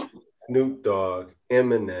 Dre, Snoop Dogg,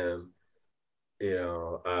 Eminem,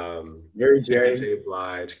 Mary J.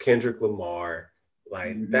 Blige, Kendrick Lamar.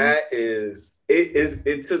 Like that is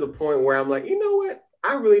it to the point where I'm like, you know what?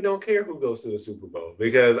 I really don't care who goes to the Super Bowl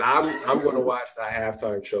because I'm going to watch that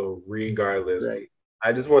halftime show regardless. Right.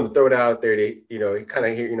 I just wanted to throw it out there to kind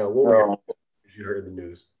of hear what you heard the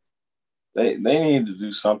news. They need to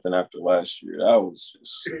do something after last year. That was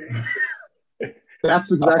just.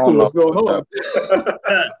 That's exactly what's going on.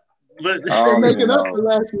 They're making up for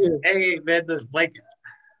last year. Hey man,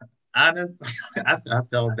 honestly, I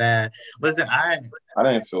felt bad. Listen, I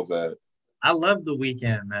didn't feel bad. I love The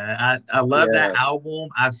Weeknd, man. I love that album.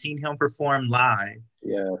 I've seen him perform live.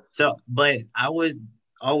 Yeah. So, but I was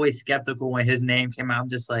always skeptical when his name came out. I'm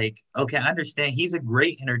just like, okay, I understand. He's a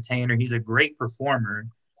great entertainer. He's a great performer.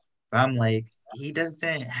 But I'm like, he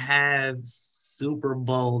doesn't have Super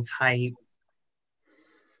Bowl type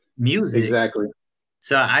music. Exactly.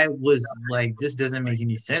 So I was like, this doesn't make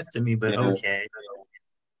any sense to me, but okay.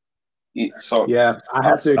 So yeah, I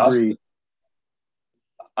have to agree.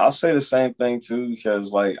 I'll say the same thing too,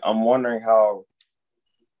 because like I'm wondering how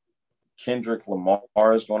Kendrick Lamar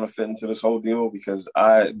is going to fit into this whole deal because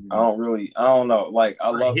I don't know. Like I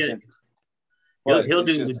love Kendrick.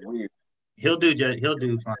 He'll do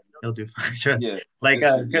fine. He'll do fine. Trust me. Like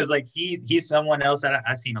because like he's someone else that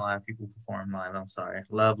I've seen a lot of people perform live. I'm sorry,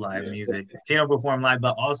 love live music. Seen him perform live,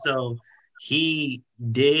 but also he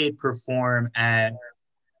did perform at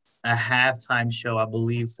a halftime show, I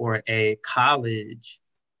believe, for a college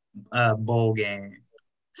bowl game.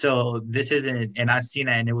 So this isn't, and I've seen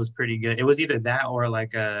that, and it was pretty good. It was either that or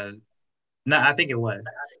like I think it was.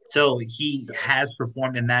 So he has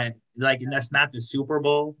performed in that, like, and that's not the Super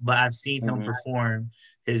Bowl, but I've seen him perform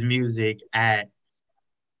his music at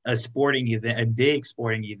a sporting event, a big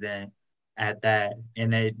sporting event at that,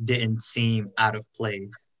 and it didn't seem out of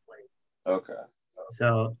place. Okay.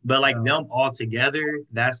 So, but like them all together,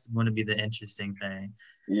 that's going to be the interesting thing.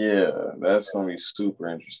 Yeah, that's going to be super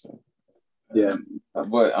interesting. Yeah.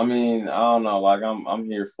 But I mean, I don't know. Like I'm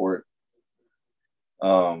here for it.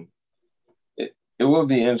 It would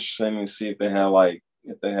be interesting to see if they had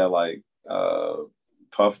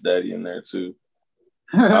Puff Daddy in there too.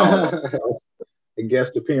 A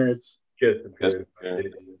guest appearance. Guest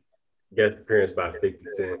appearance by 50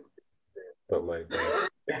 Cent. Something like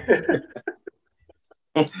that.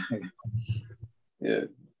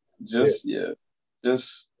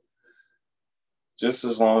 Just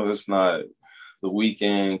as long as it's not The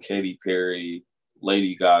Weeknd, Katy Perry,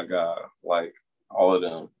 Lady Gaga, like all of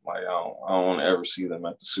them. Like I don't want to ever see them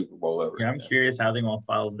at the Super Bowl ever. Yeah, I'm curious how they're gonna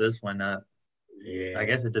follow this one up. Yeah, I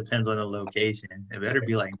guess it depends on the location. It better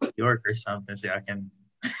be like New York or something, so I can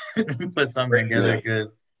put something together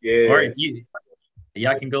good. Yeah. Or if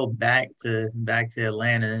y'all can go back to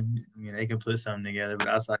Atlanta. They can put something together. But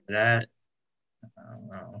outside of that, I don't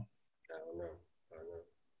know.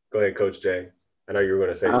 Go ahead, Coach Jay. I know you were going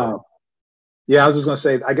to say something. Yeah, I was just going to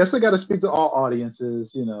say, I guess they got to speak to all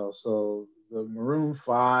audiences, So the Maroon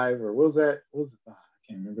 5 or what was that? I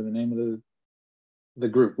can't remember the name of the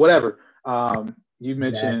group. Whatever. You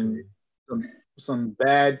mentioned some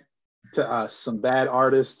bad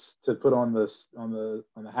artists to put on the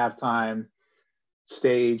halftime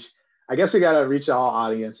stage. I guess we got to reach all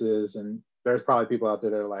audiences, and there's probably people out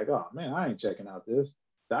there that are like, oh man, I ain't checking out this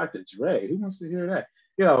Dr. Dre. Who wants to hear that?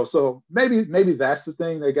 So maybe that's the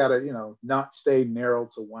thing. They got to, not stay narrow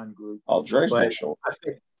to one group. Oh, Dre's for sure.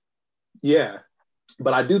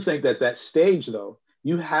 But I do think that stage, though,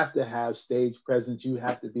 you have to have stage presence. You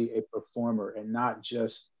have to be a performer and not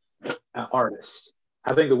just an artist.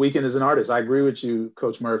 I think The Weeknd is an artist. I agree with you,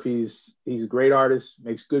 Coach Murphy. He's a great artist,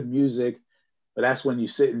 makes good music, but that's when you're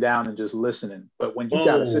sitting down and just listening. But when you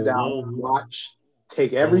got to sit down, watch,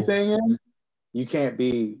 take everything in, you can't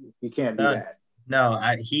be that. No,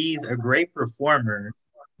 he's a great performer,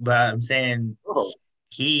 but I'm saying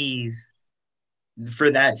he's for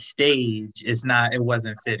that stage. It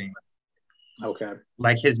wasn't fitting. Okay.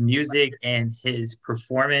 Like his music and his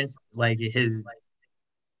performance, like it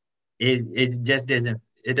just doesn't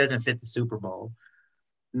fit the Super Bowl.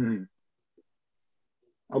 Mm.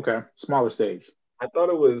 Okay. Smaller stage. I thought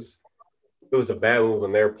it was a bad move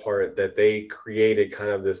on their part that they created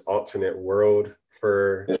kind of this alternate world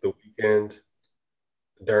for the weekend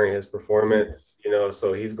during his performance, you know,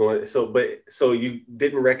 so he's going so you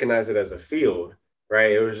didn't recognize it as a field,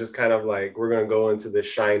 right? It was just kind of like we're going to go into this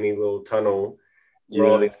shiny little tunnel where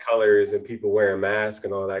all these colors and people wearing masks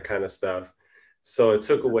and all that kind of stuff. So it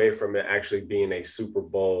took away from it actually being a Super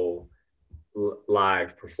Bowl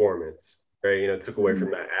live performance, right? You know, it took away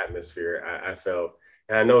from that atmosphere. I felt,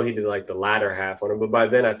 and I know he did like the latter half on it, but by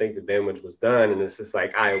then I think the damage was done, and it's just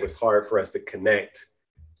like it was hard for us to connect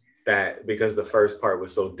that because the first part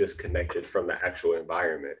was so disconnected from the actual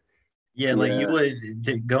environment. Yeah, like you would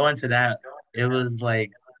go into that. It was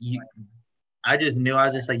like I just knew I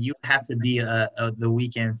was just like you have to be the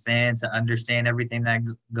weekend fan to understand everything that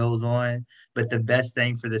goes on. But the best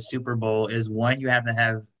thing for the Super Bowl is one, you have to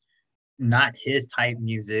have not his type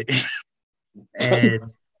music, and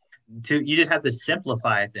two, you just have to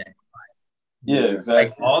simplify things. Yeah, exactly.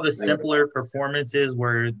 Like all the simpler performances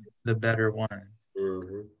were the better ones.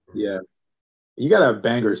 Mm-hmm. Yeah. You gotta have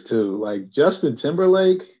bangers too. Like Justin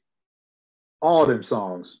Timberlake, all them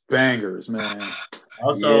songs, bangers, man.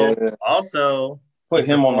 Also, put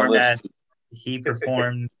him on the list. He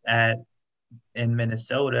performed in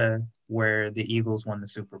Minnesota where the Eagles won the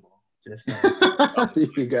Super Bowl. Just saying.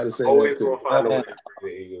 You gotta say Always that too. gonna find a way for the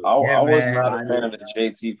Eagles. I was not a fan of the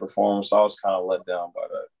JT performance. So I was kind of let down by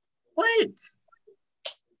that. What?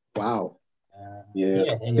 Wow. Yeah.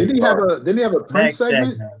 Didn't he have a Prince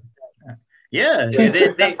segment? Yeah, they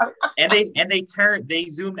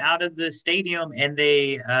zoomed out of the stadium and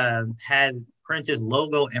they had Prince's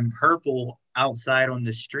logo in purple outside on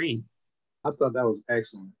the street. I thought that was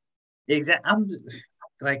excellent. Exactly. I'm just,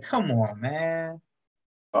 like, come on, man.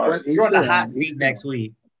 You're on the hot seat next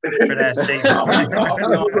week for that statement. I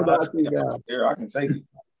can take it.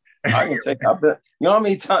 I can take it. I've been, you know how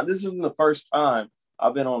many times? This isn't the first time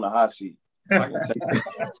I've been on the hot seat. I can take it.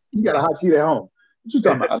 You got a hot seat at home. What you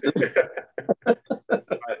talking about?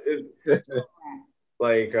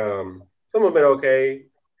 Like some have been okay,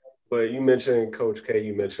 but you mentioned Coach K.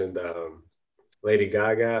 You mentioned Lady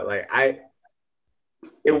Gaga. Like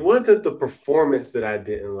it wasn't the performance that I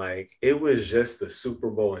didn't like. It was just the Super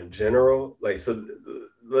Bowl in general. Like so,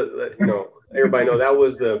 you know, everybody know that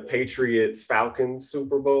was the Patriots Falcons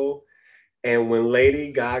Super Bowl. And when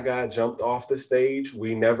Lady Gaga jumped off the stage,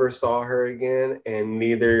 we never saw her again, and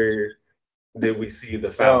neither did we see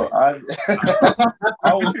the Falcons.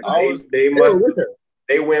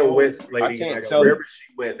 They went with Lady Gaga. Wherever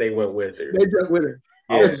she went, they went with her. They jumped with her.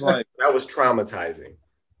 Yeah, I was like, that was traumatizing.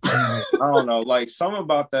 I don't know, like something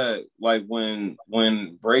about that, like when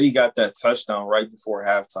Brady got that touchdown right before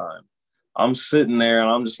halftime, I'm sitting there and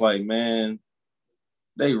I'm just like, man,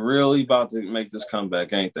 they really about to make this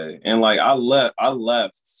comeback, ain't they? And like I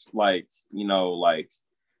left like, you know, like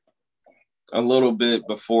a little bit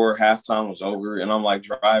before halftime was over, and I'm like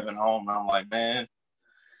driving home and I'm like, man,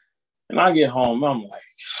 and I get home, I'm like,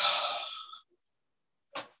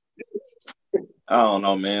 I don't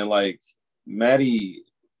know, man, like Maddie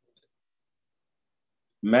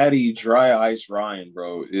Dry Ice Ryan,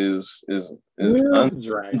 bro, is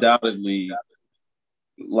undoubtedly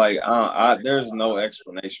like there's no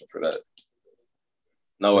explanation for that.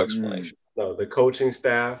 No explanation. No, the coaching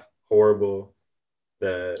staff horrible.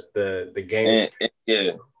 The game,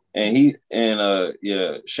 and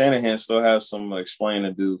Shanahan still has some explaining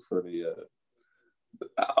to do for the.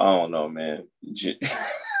 I don't know, man. You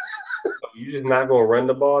just not gonna run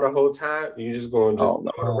the ball the whole time. You just gonna throw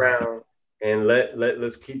it around. And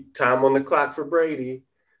let's keep time on the clock for Brady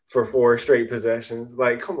for 4 straight possessions.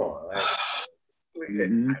 Like, come on. Like,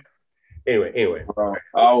 Anyway. Bro,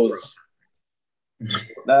 I was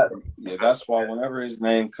that. Yeah, that's why whenever his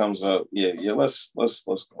name comes up, let's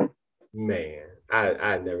go. Man,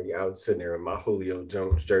 I was sitting there in my Julio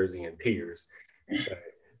Jones jersey in tears.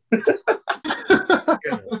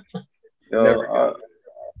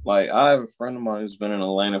 Like I have a friend of mine who's been an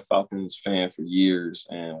Atlanta Falcons fan for years,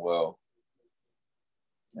 and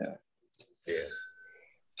yeah.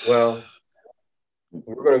 Well,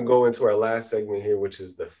 we're going to go into our last segment here, which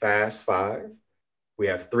is the Fast Five. We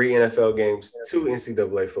have 3 NFL games, 2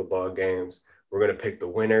 NCAA football games. We're going to pick the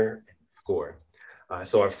winner and score.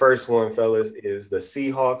 So our first one, fellas, is the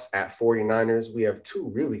Seahawks at 49ers. We have 2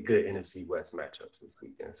 really good NFC West matchups this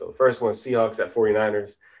weekend. So the first one, Seahawks at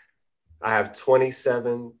 49ers. I have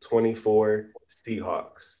 27-24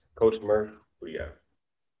 Seahawks. Coach Murph, what do you have?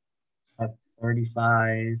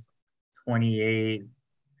 35-28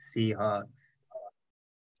 Seahawks.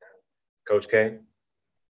 Coach K?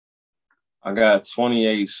 I got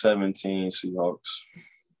 28-17 Seahawks.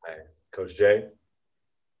 Nice. Coach J?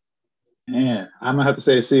 Man, I'm going to have to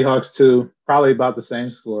say the Seahawks too. Probably about the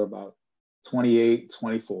same score, about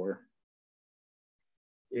 28-24.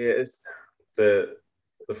 Yeah, it's the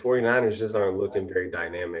 49ers just aren't looking very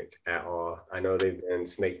dynamic at all. I know they've been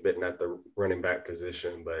snake bitten at the running back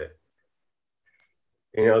position, but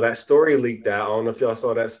that story leaked out. I don't know if y'all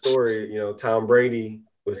saw that story. Tom Brady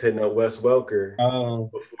was hitting up Wes Welker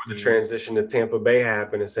before the transition to Tampa Bay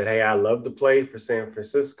happened and said, "Hey, I love to play for San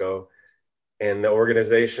Francisco." And the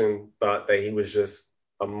organization thought that he was just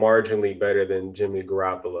a marginally better than Jimmy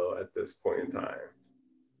Garoppolo at this point in time.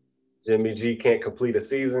 Jimmy G can't complete a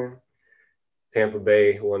season. Tampa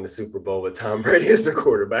Bay won the Super Bowl with Tom Brady as the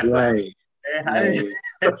quarterback. Right. Hey,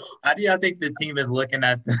 how do y'all think the team is looking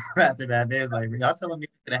at after that? It's like, y'all telling me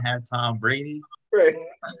we're going to have Tom Brady? Right.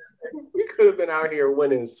 We could have been out here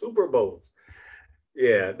winning Super Bowls.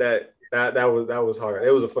 Yeah, that was hard.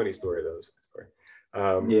 It was a funny story, though.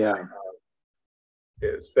 Yeah.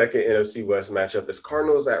 Second NFC West matchup is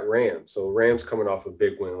Cardinals at Rams. So Rams coming off a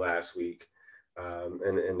big win last week.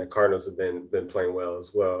 And the Cardinals have been playing well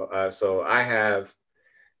as well. So I have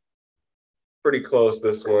pretty close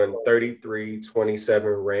this one,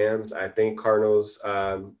 33-27 Rams. I think Cardinals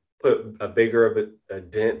put a bigger of a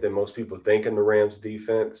dent than most people think in the Rams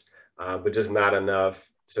defense, but just not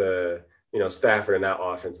enough to, Stafford and that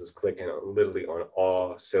offense is clicking literally on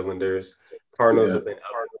all cylinders. Cardinals have been up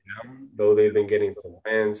and down, though they've been getting some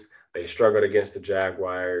wins. They struggled against the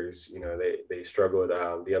Jaguars. They struggled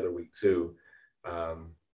the other week too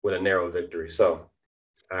with a narrow victory. So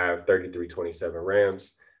I have 33-27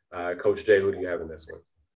 Rams. Coach Jay, who do you have in this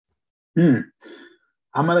one?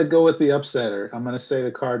 I'm going to go with the upsetter. I'm going to say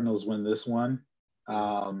the Cardinals win this one.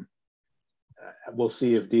 We'll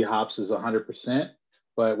see if D-Hops is 100%.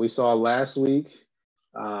 But we saw last week,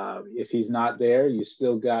 if he's not there, you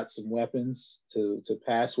still got some weapons to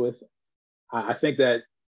pass with. I think there's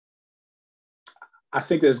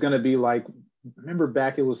going to be remember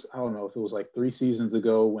back, I don't know if it was like 3 seasons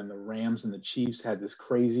ago when the Rams and the Chiefs had this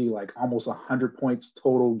crazy, almost 100 points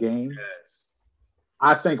total game. Yes.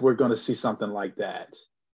 I think we're going to see something like that.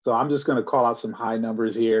 So I'm just going to call out some high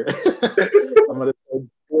numbers here. I'm going to say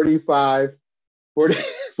 45 for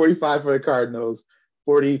the Cardinals,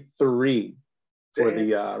 43 for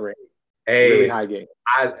the Rams. Hey, really high game.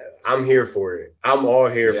 I'm here for it. I'm all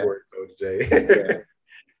here for it, Coach Jay.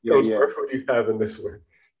 Coach Murphy, what do you have in this one?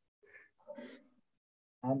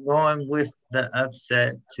 I'm going with the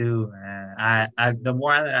upset too, man. The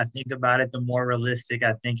more that I think about it, the more realistic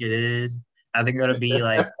I think it is. I think it'll be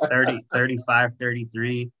like 30, 35,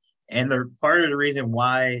 33. And the part of the reason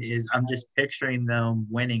why is I'm just picturing them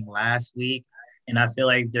winning last week. And I feel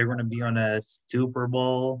like they're going to be on a Super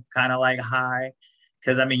Bowl kind of high.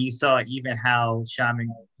 Because, you saw even how Sean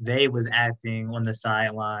McVay was acting on the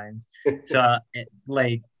sidelines. So,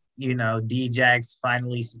 D-Jack's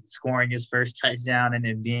finally scoring his first touchdown and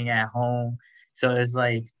then being at home. So it's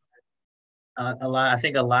a lot. I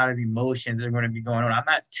think a lot of emotions are going to be going on. I'm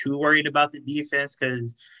not too worried about the defense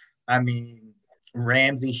because,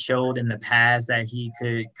 Ramsey showed in the past that he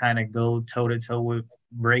could kind of go toe-to-toe with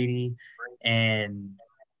Brady. And,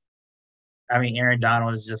 Aaron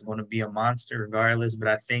Donald is just going to be a monster regardless. But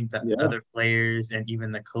I think that other players and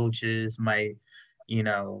even the coaches might,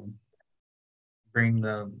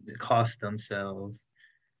 cost themselves.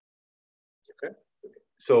 Okay.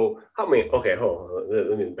 So hold on.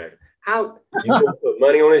 Let me back. How you gonna put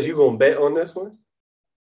money on this? You gonna bet on this one?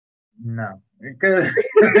 No, because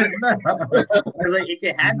it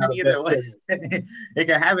can happen either way. It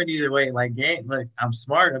can happen either way. I'm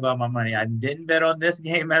smart about my money. I didn't bet on this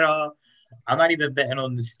game at all. I'm not even betting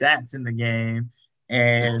on the stats in the game.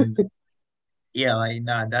 And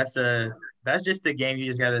that's just the game you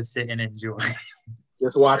just gotta sit and enjoy.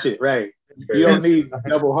 Just watch it, right? You don't need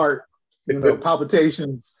double heart,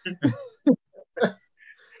 palpitations.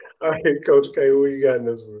 All right, Coach K, what you got in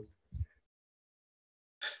this one?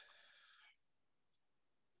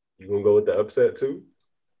 You gonna go with the upset too?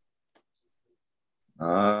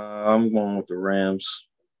 I'm going with the Rams.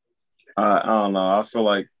 I don't know. I feel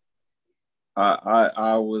like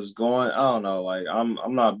I was going. I don't know.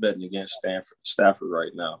 I'm not betting against Stafford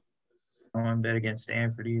right now. I don't want to bet against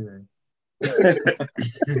Stanford either.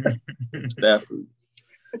 Stafford.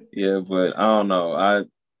 Yeah, but I don't know. I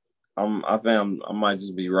think I might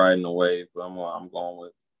just be riding the wave, but I'm going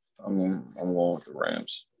with the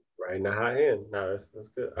Rams. Right in the high end. No, that's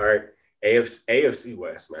good. All right. AFC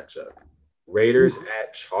West matchup. Raiders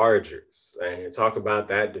at Chargers. And talk about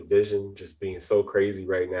that division just being so crazy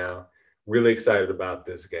right now. Really excited about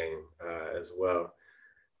this game as well.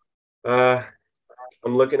 I'm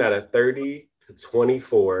looking at a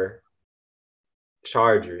 30-24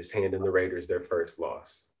 Chargers handing the Raiders their first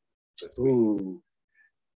loss this week. Ooh.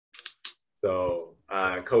 So,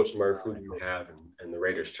 Coach Murph, who do you have in the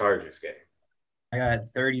Raiders-Chargers game? I got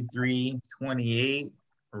 33-28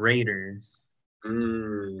 Raiders.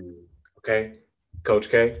 Okay. Coach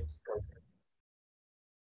K?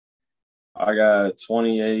 I got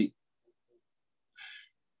 28.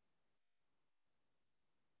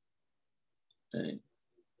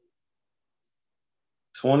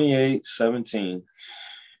 28-17.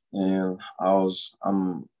 And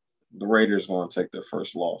the Raiders going to take their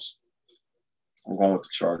first loss. I'm going with the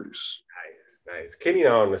Chargers. Nice. Kenny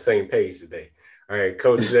and I are on the same page today. All right,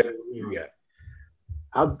 Coach Jay, what you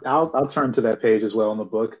got? I'll turn to that page as well in the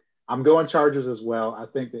book. I'm going Chargers as well. I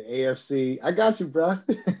think the AFC, I got you, bro.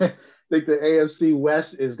 I think the AFC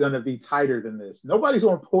West is going to be tighter than this. Nobody's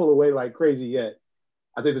going to pull away like crazy yet.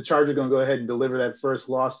 I think the Chargers are going to go ahead and deliver that first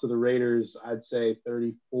loss to the Raiders, I'd say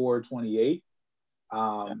 34-28.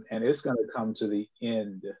 And it's going to come to the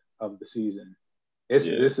end of the season. This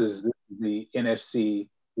is the NFC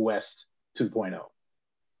West 2.0.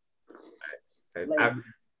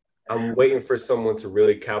 I'm waiting for someone to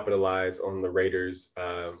really capitalize on the Raiders'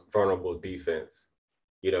 vulnerable defense.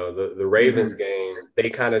 You know, the Ravens game, they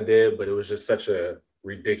kind of did, but it was just such a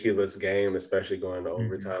ridiculous game, especially going to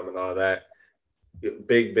overtime and all that.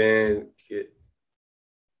 Big Ben,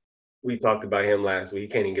 we talked about him last week. He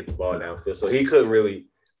can't even get the ball downfield. So he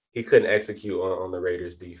couldn't execute on the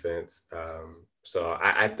Raiders defense.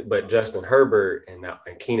 But Justin Herbert and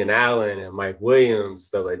Keenan Allen and Mike Williams,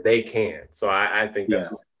 stuff like they can. So I think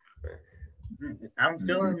that's what's happening. I'm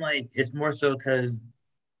feeling like it's more so because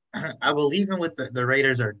I believe in what the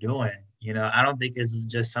Raiders are doing. You know, I don't think this is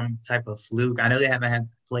just some type of fluke. I know they haven't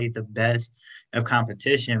played the best of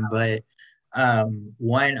competition, but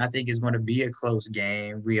one, I think is going to be a close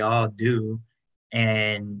game. We all do.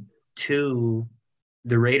 And two,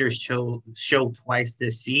 the Raiders showed twice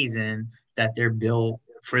this season that they're built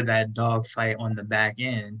for that dogfight on the back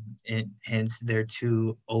end, and hence their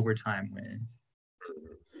 2 overtime wins.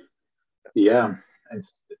 Yeah. And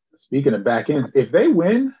speaking of back ends, if they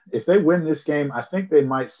win this game, I think they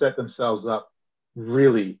might set themselves up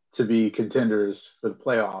really to be contenders for the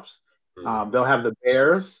playoffs. They'll have the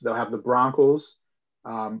Bears, they'll have the Broncos.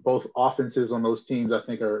 Both offenses on those teams, I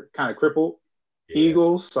think, are kind of crippled. Yeah.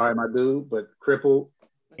 Eagles, sorry, my dude, but crippled.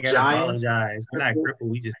 I gotta apologize. We're not crippled.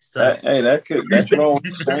 We just suck. That could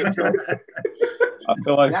always change. I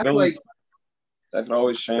feel like Philly. That could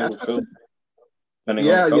always change with Philly.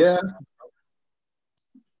 Yeah.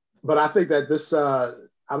 But I think that this, I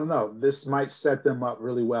don't know, this might set them up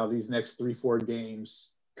really well. These next 3-4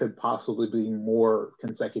 games could possibly be more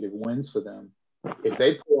consecutive wins for them. If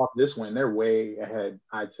they pull off this win, they're way ahead,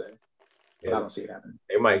 I'd say. But I don't see it happening.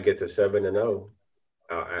 They might get to 7-0.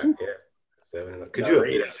 Yeah, 7-0. Could you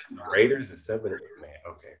imagine the Raiders at 7-0? Man,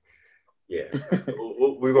 okay. Yeah.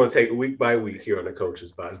 We're going to take it week by week here on the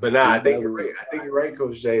Coach's Box. But I think you're right. I think you're right,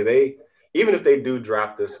 Coach Jay. Even if they do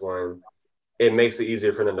drop this one, it makes it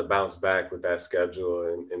easier for them to bounce back with that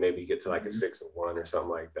schedule and maybe get to like a 6-1 or something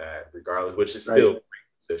like that, regardless, which is still a great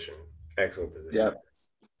position. Excellent position.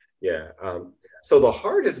 Yeah. So the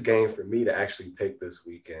hardest game for me to actually pick this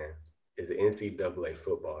weekend is an NCAA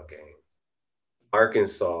football game.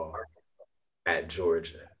 Arkansas at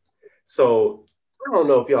Georgia. So I don't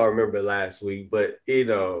know if y'all remember last week, but,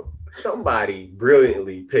 somebody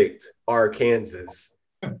brilliantly picked Arkansas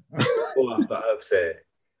to pull off the upset.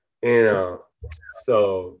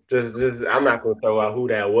 So just I'm not going to throw out who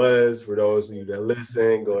that was. For those of you that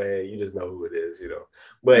listen, go ahead. You just know who it is,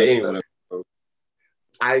 But anyway,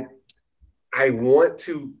 I want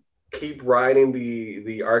to keep riding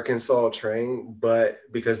the Arkansas train, but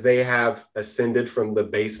because they have ascended from the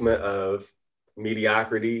basement of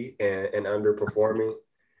mediocrity and underperforming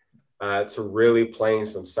to really playing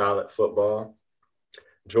some solid football.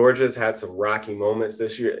 Georgia's had some rocky moments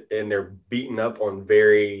this year, and they're beating up on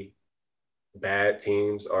very bad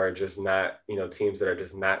teams or just not, teams that are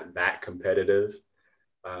just not that competitive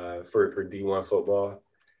for D1 football.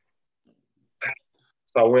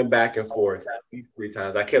 So I went back and forth 3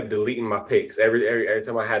 times. I kept deleting my picks. Every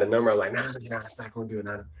time I had a number, I was like, nah, it's not going to do it.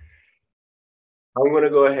 I'm going to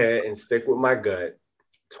go ahead and stick with my gut.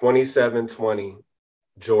 27-20,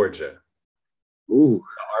 Georgia. Ooh.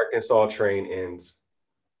 The Arkansas train ends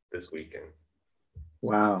this weekend.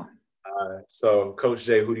 Wow. So, Coach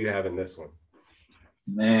Jay, who do you have in this one?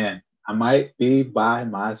 Man, I might be by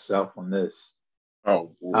myself on this.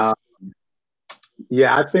 Oh,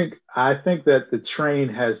 Yeah, I think that the train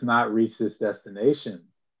has not reached its destination.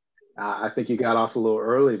 I think you got off a little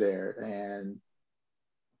early there, and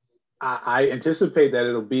I anticipate that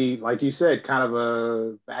it'll be, like you said, kind of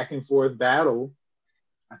a back and forth battle.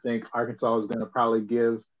 I think Arkansas is going to probably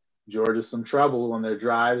give Georgia some trouble on their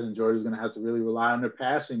drives, and Georgia's going to have to really rely on their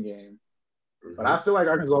passing game. But I feel like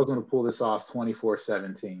Arkansas is going to pull this off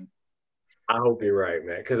 24-17. I hope you're right,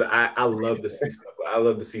 man. Because I love to see stuff. I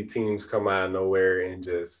love to see teams come out of nowhere and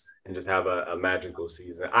just have a magical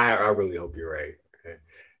season. I really hope you're right. Okay.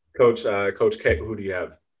 Coach K, who do you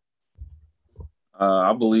have?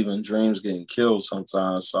 I believe in dreams getting killed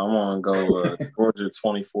sometimes, so I'm gonna go Georgia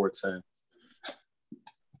 24-10.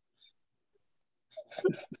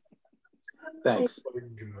 Thanks. Oh my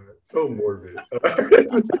God. So morbid.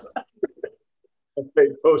 Okay,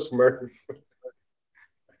 Coach Murph.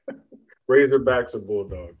 Razorbacks or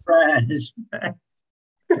Bulldogs? Trash, man.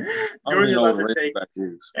 I don't even Georgia know what about a to take. Razorback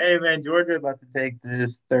is. Hey man, Georgia about to take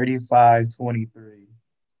this 35-23.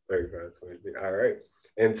 35-23. All right.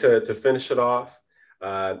 And to finish it off,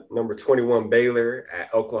 number 21 Baylor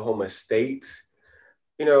at Oklahoma State.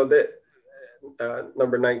 You know that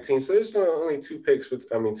number 19. So there's only two picks. Two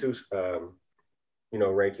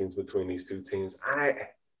rankings between these two teams.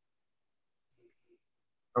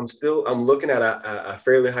 I'm looking at a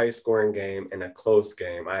fairly high scoring game and a close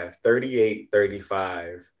game. I have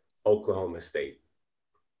 38-35 Oklahoma State.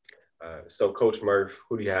 So Coach Murph,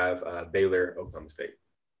 who do you have? Baylor, Oklahoma State.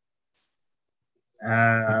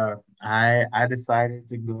 I decided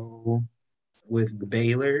to go with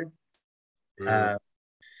Baylor.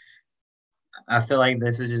 I feel like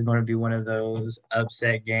this is just going to be one of those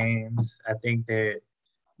upset games. I think I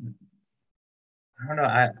don't know.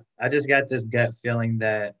 I just got this gut feeling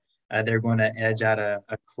that they're going to edge out a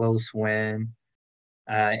close win.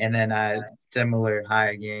 And then similar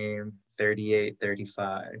high game,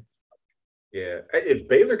 38-35. Yeah. If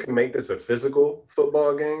Baylor can make this a physical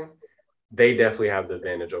football game, they definitely have the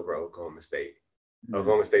advantage over Oklahoma State.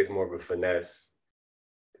 Oklahoma State's more of a finesse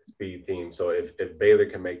speed team. So if Baylor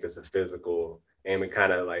can make this a physical and we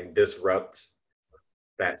kind of like disrupt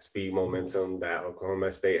that speed momentum that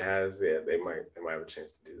Oklahoma State has, yeah, they might have a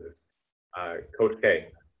chance to do this. Coach K.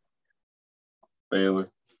 Baylor.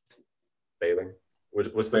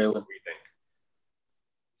 What's the score you think?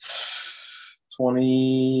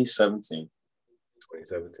 2017.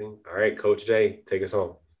 2017. All right, Coach J, take us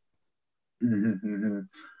home. I'm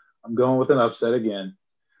going with an upset again.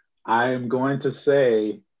 I am going to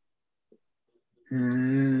say,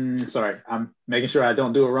 sorry, I'm making sure I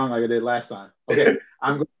don't do it wrong like I did last time. Okay,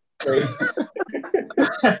 I'm going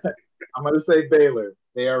to say Baylor.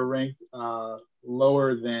 They are ranked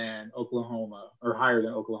lower than Oklahoma or higher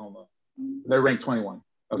than Oklahoma. They're ranked 21.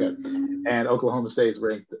 Okay, and Oklahoma State's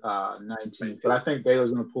ranked 19. But I think Baylor's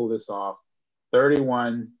going to pull this off,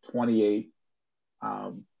 31-28.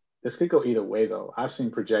 This could go either way, though. I've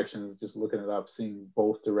seen projections, just looking it up, seeing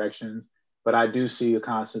both directions. But I do see the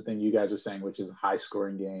constant thing you guys are saying, which is a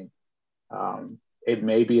high-scoring game. It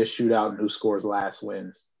may be a shootout, and who scores last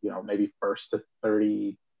wins. Maybe first to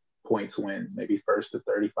 30 points wins, maybe first to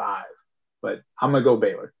 35. But I'm going to go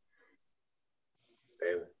Baylor.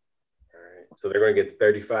 Baylor. All right. So they're going to get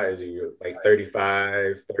 35. Is it like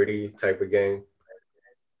 35-30 type of game?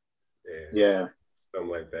 Yeah.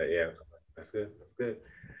 Something like that. Yeah. That's good.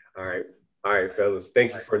 All right, fellas.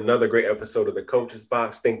 Thank you for another great episode of the Coach's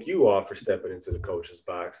Box. Thank you all for stepping into the Coach's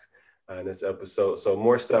Box in this episode. So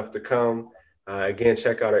more stuff to come. Again,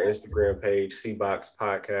 check out our Instagram page, CBox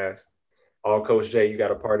Podcast. Coach J, you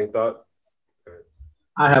got a parting thought?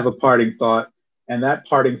 I have a parting thought, and that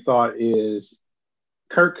parting thought is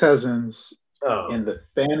Kirk Cousins in the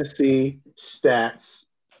fantasy stats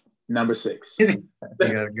number 6. You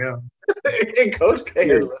gotta go. Coach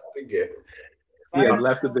K left again. Yeah,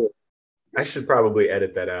 left a bit. I should probably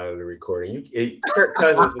edit that out of the recording. Kirk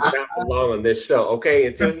Cousins does not belong on this show, okay?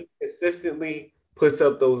 Until he consistently puts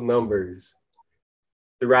up those numbers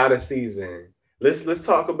throughout a season. Let's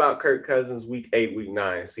talk about Kirk Cousins week 8, week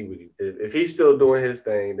 9. See if he's still doing his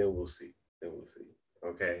thing, then we'll see.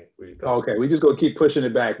 Okay. Okay, we just gonna keep pushing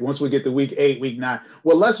it back. Once we get to week 8, week 9.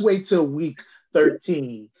 Well, let's wait till week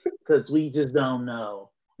 13 because we just don't know.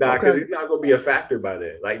 Nah, because he's not gonna be a factor by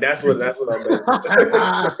then. Like that's what I'm saying.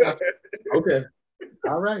 Okay.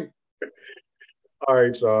 All right. All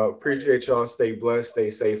right, y'all. Appreciate y'all. Stay blessed, stay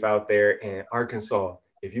safe out there. And Arkansas,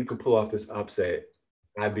 if you can pull off this upset,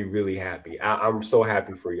 I'd be really happy. I'm so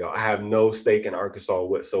happy for y'all. I have no stake in Arkansas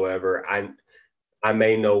whatsoever. I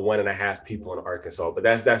may know 1.5 people in Arkansas, but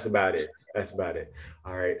that's about it. That's about it.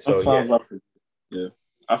 All right. So Sometimes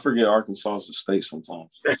I forget Arkansas is a state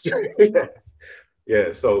sometimes.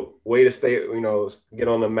 Yeah. So way to stay, get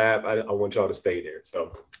on the map. I want y'all to stay there.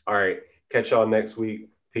 So, all right. Catch y'all next week.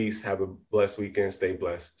 Peace. Have a blessed weekend. Stay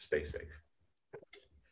blessed. Stay safe.